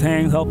raised these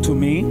hands up to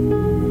me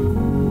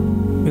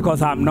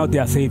because I'm not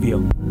their Savior.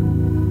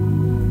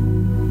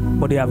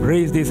 But they have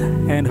raised this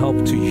hand up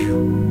to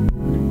you.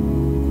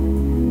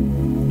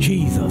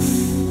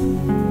 Jesus,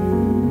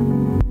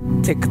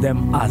 take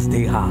them as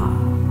they are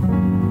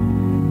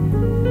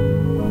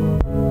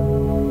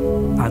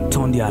and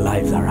turn their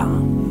lives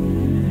around.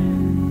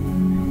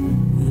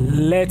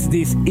 Let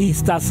this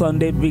Easter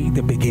Sunday be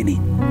the beginning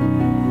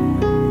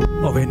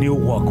of a new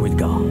walk with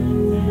God.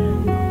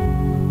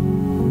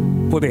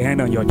 Put a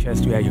hand on your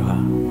chest where you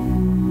are.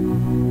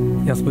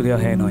 Just put your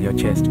hand on your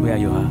chest where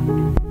you are.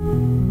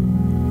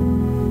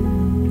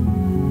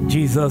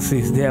 Jesus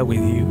is there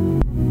with you.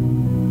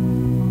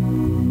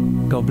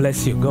 God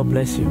bless you. God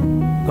bless you.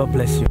 God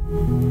bless you.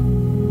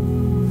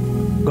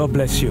 God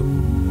bless you.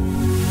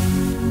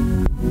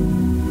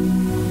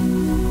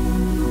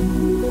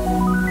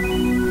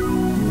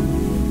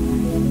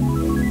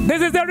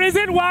 This is the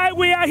reason why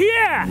we are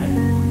here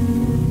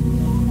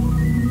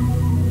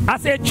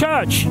as a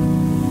church.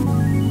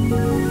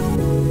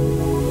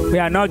 We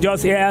are not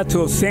just here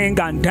to sing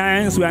and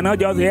dance. We are not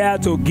just here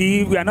to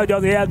give. We are not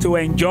just here to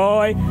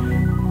enjoy.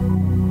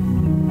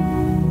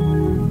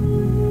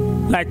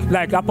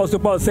 Like Apostle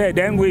Paul said,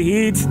 then we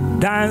eat,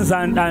 dance,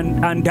 and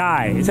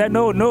die. He said,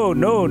 no.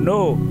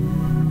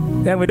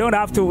 Then we don't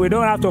have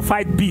to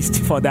fight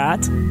beast for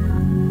that.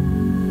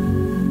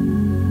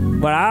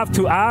 But I have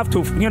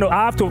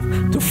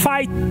to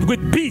fight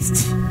with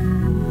beast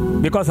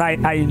because I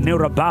know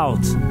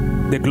about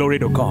the glory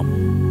to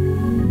come.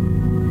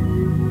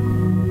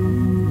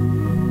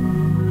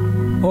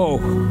 Oh,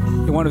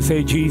 you want to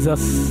say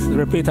Jesus?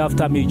 Repeat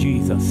after me,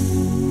 Jesus.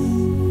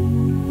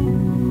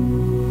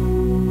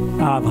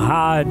 I've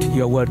heard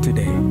your word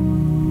today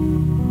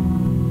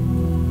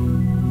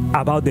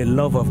about the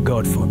love of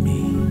God for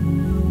me,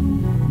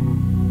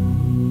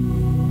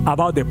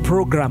 about the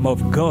program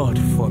of God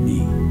for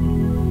me,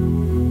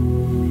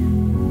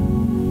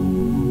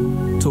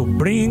 to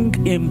bring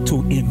him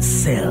to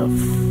himself,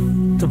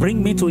 to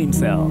bring me to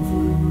himself.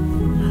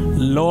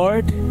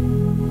 Lord,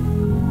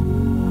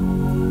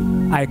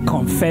 I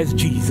confess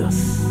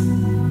Jesus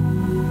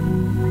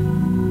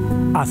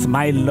as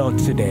my Lord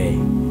today.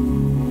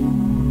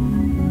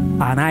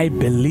 And I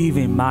believe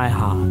in my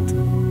heart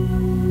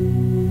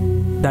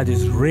that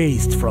is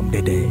raised from the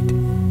dead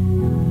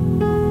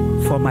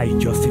for my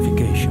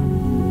justification.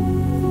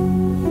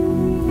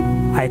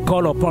 I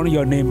call upon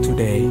your name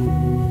today.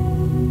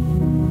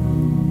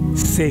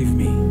 Save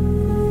me.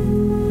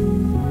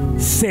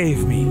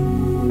 Save me.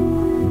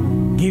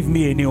 Give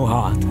me a new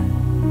heart.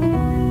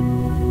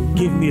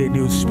 Give me a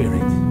new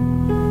spirit.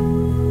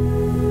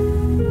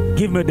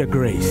 Give me the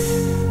grace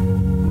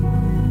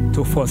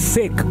to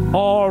forsake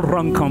all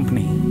wrong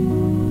company.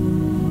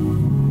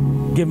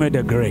 Give me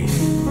the grace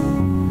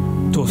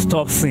to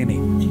stop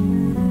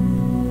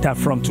sinning, that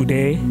from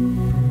today,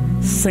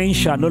 sin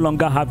shall no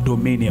longer have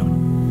dominion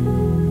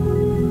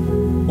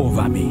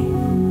over me.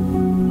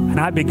 And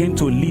I begin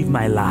to live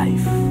my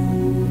life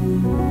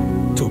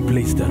to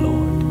please the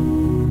Lord.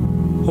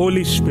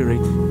 Holy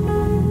Spirit,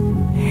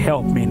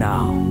 help me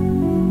now.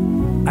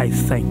 I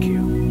thank you.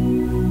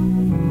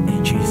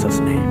 In Jesus'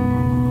 name.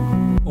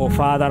 Oh,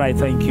 Father, I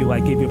thank you. I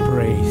give you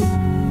praise.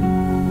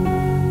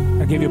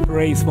 I give you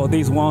praise for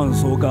these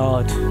ones, oh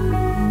God,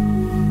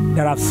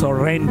 that have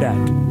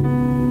surrendered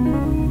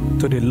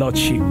to the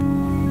Lordship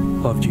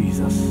of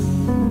Jesus.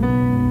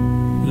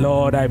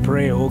 Lord, I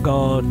pray, oh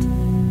God,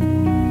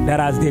 that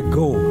as they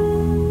go,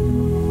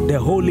 the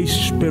Holy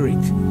Spirit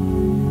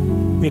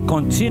will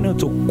continue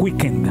to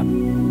quicken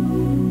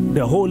them.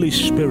 The Holy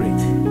Spirit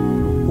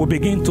will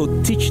begin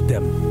to teach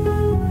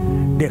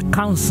them the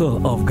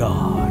counsel of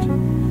God,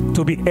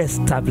 to be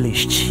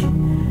established,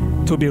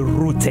 to be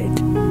rooted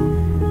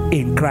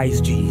in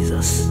Christ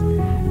Jesus.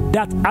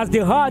 That as they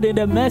heard in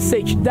the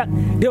message, that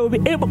they will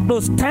be able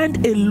to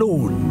stand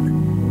alone,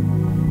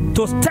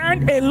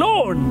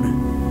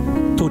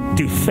 to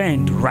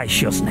defend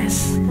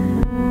righteousness.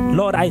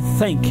 Lord, I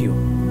thank you.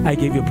 I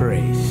give you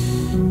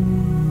praise.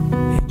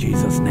 In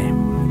Jesus' name.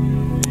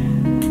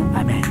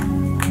 Amen.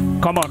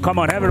 Come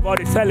on,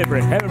 everybody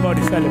celebrate.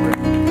 Everybody celebrate.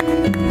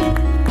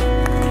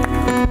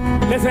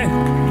 Listen,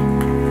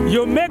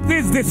 you make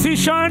this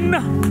decision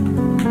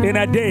in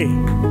a day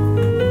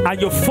and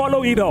you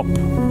follow it up.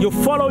 You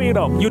follow it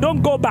up. You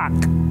don't go back,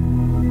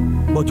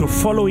 but you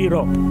follow it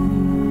up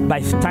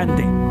by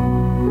standing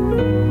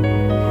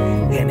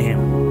in Him.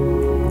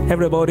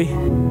 Everybody,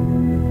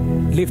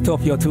 lift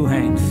up your two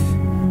hands.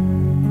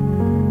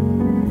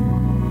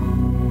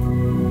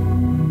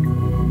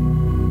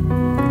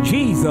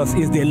 Jesus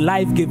is the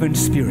life-giving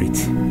Spirit.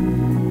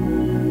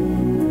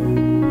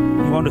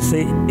 You want to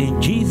say,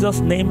 in Jesus'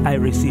 name I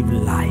receive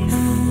life.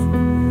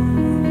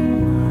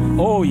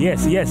 Oh,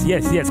 yes.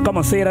 Come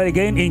on, say that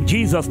again. In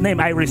Jesus'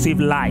 name I receive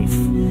life.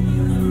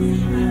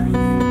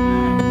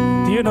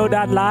 Do you know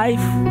that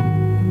life?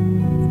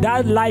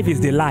 That life is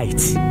the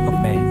light of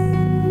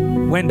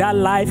man. When that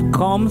life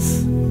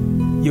comes,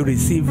 you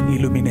receive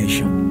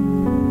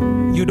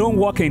illumination. You don't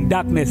walk in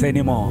darkness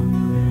anymore.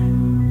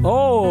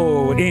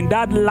 Oh, in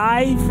that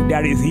life,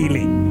 there is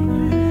healing.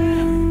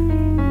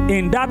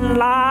 In that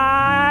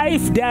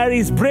life, there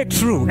is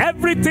breakthrough.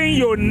 Everything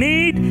you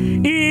need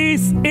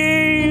is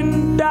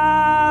in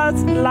that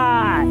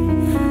life.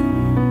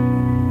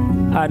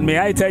 And may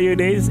I tell you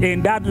this,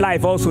 in that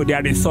life also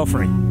there is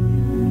suffering.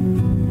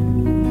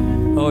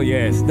 Oh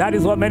yes, that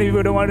is what many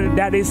people don't want to,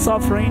 that is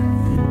suffering.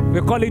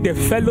 We call it the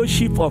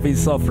fellowship of His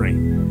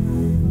suffering.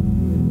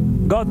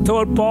 God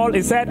told Paul,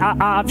 He said,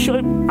 I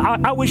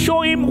will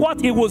show him what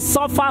he will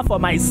suffer for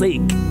my sake.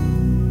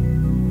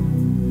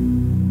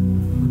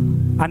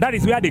 And that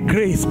is where the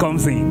grace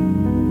comes in.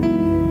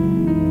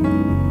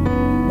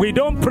 We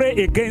don't pray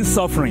against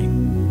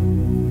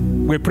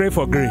suffering. We pray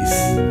for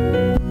grace.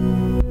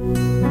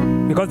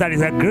 Because there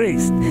is a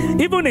grace.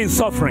 Even in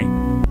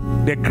suffering,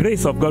 the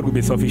grace of God will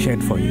be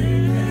sufficient for you.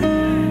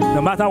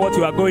 No matter what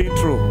you are going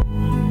through,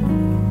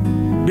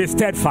 be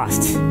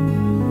steadfast.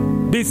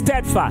 Be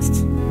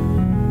steadfast.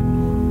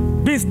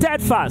 Be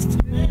steadfast.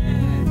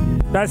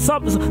 There is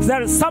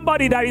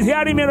somebody that is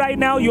hearing me right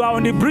now. You are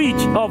on the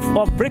bridge of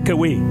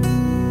breakaway.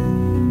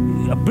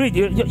 A bridge.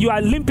 You are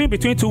limping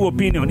between two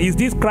opinions. Is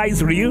this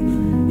Christ real?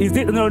 Is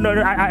this no?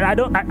 I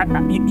don't.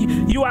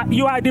 You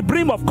are at the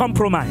brim of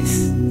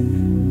compromise.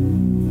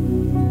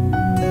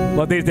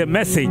 But there is a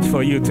message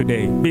for you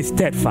today. Be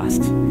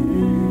steadfast.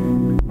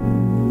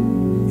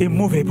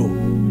 Immovable.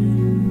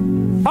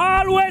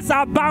 Always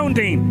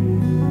abounding.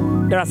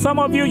 There are some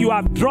of you, you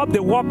have dropped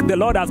the work the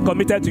Lord has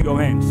committed to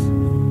your hands.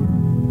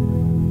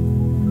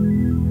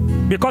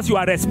 Because you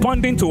are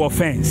responding to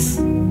offense.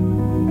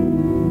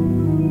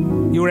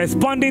 You are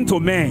responding to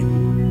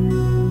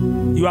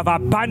men. You have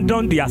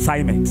abandoned the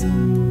assignment.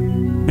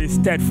 Be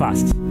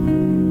steadfast.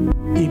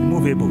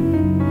 Immovable.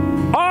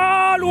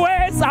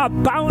 Always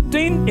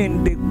abounding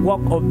in the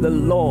work of the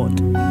Lord.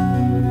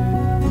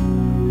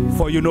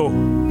 For you know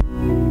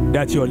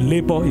that your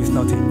labor is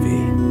not in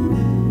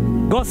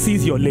vain. God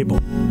sees your labor.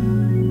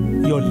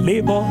 Your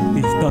labor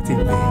is not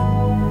in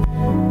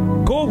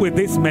vain. Go with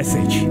this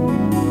message.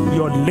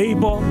 Your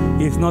labor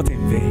is not in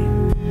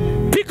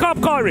vain. Pick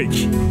up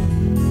courage.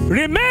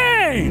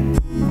 Remain.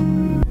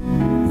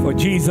 For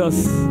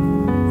Jesus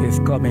is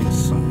coming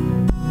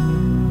soon.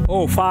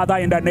 Oh, Father,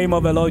 in the name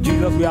of the Lord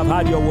Jesus, we have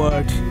heard your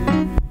word.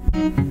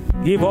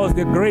 Give us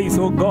the grace,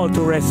 oh God,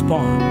 to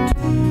respond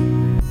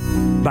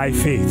by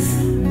faith.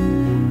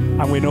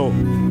 And we know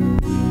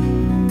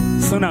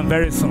soon and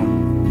very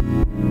soon,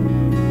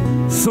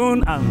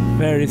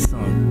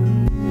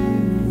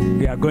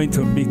 we are going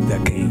to meet the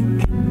King.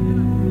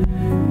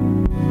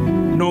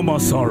 No more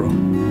sorrow,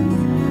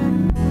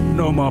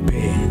 no more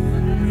pain.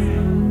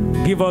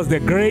 Give us the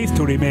grace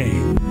to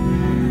remain,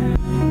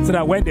 so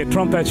that when the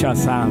trumpet shall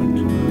sound,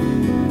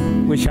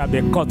 we shall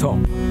be caught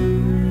up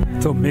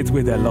to meet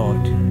with the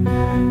Lord,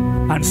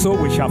 and so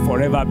we shall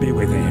forever be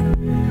with Him.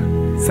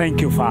 Thank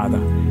you, Father.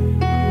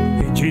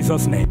 In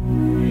Jesus' name.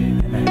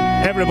 Amen.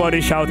 Everybody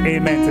shout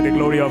amen to the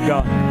glory of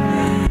God.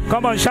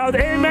 Come on, shout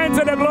amen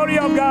to the glory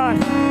of God.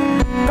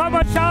 Come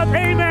on, shout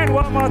amen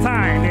one more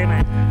time.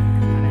 Amen.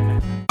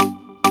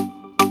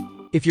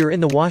 If you're in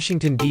the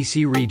Washington,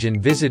 D.C.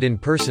 region, visit in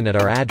person at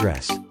our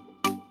address.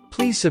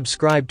 Please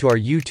subscribe to our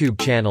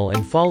YouTube channel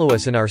and follow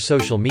us in our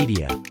social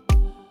media.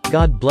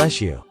 God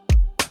bless you.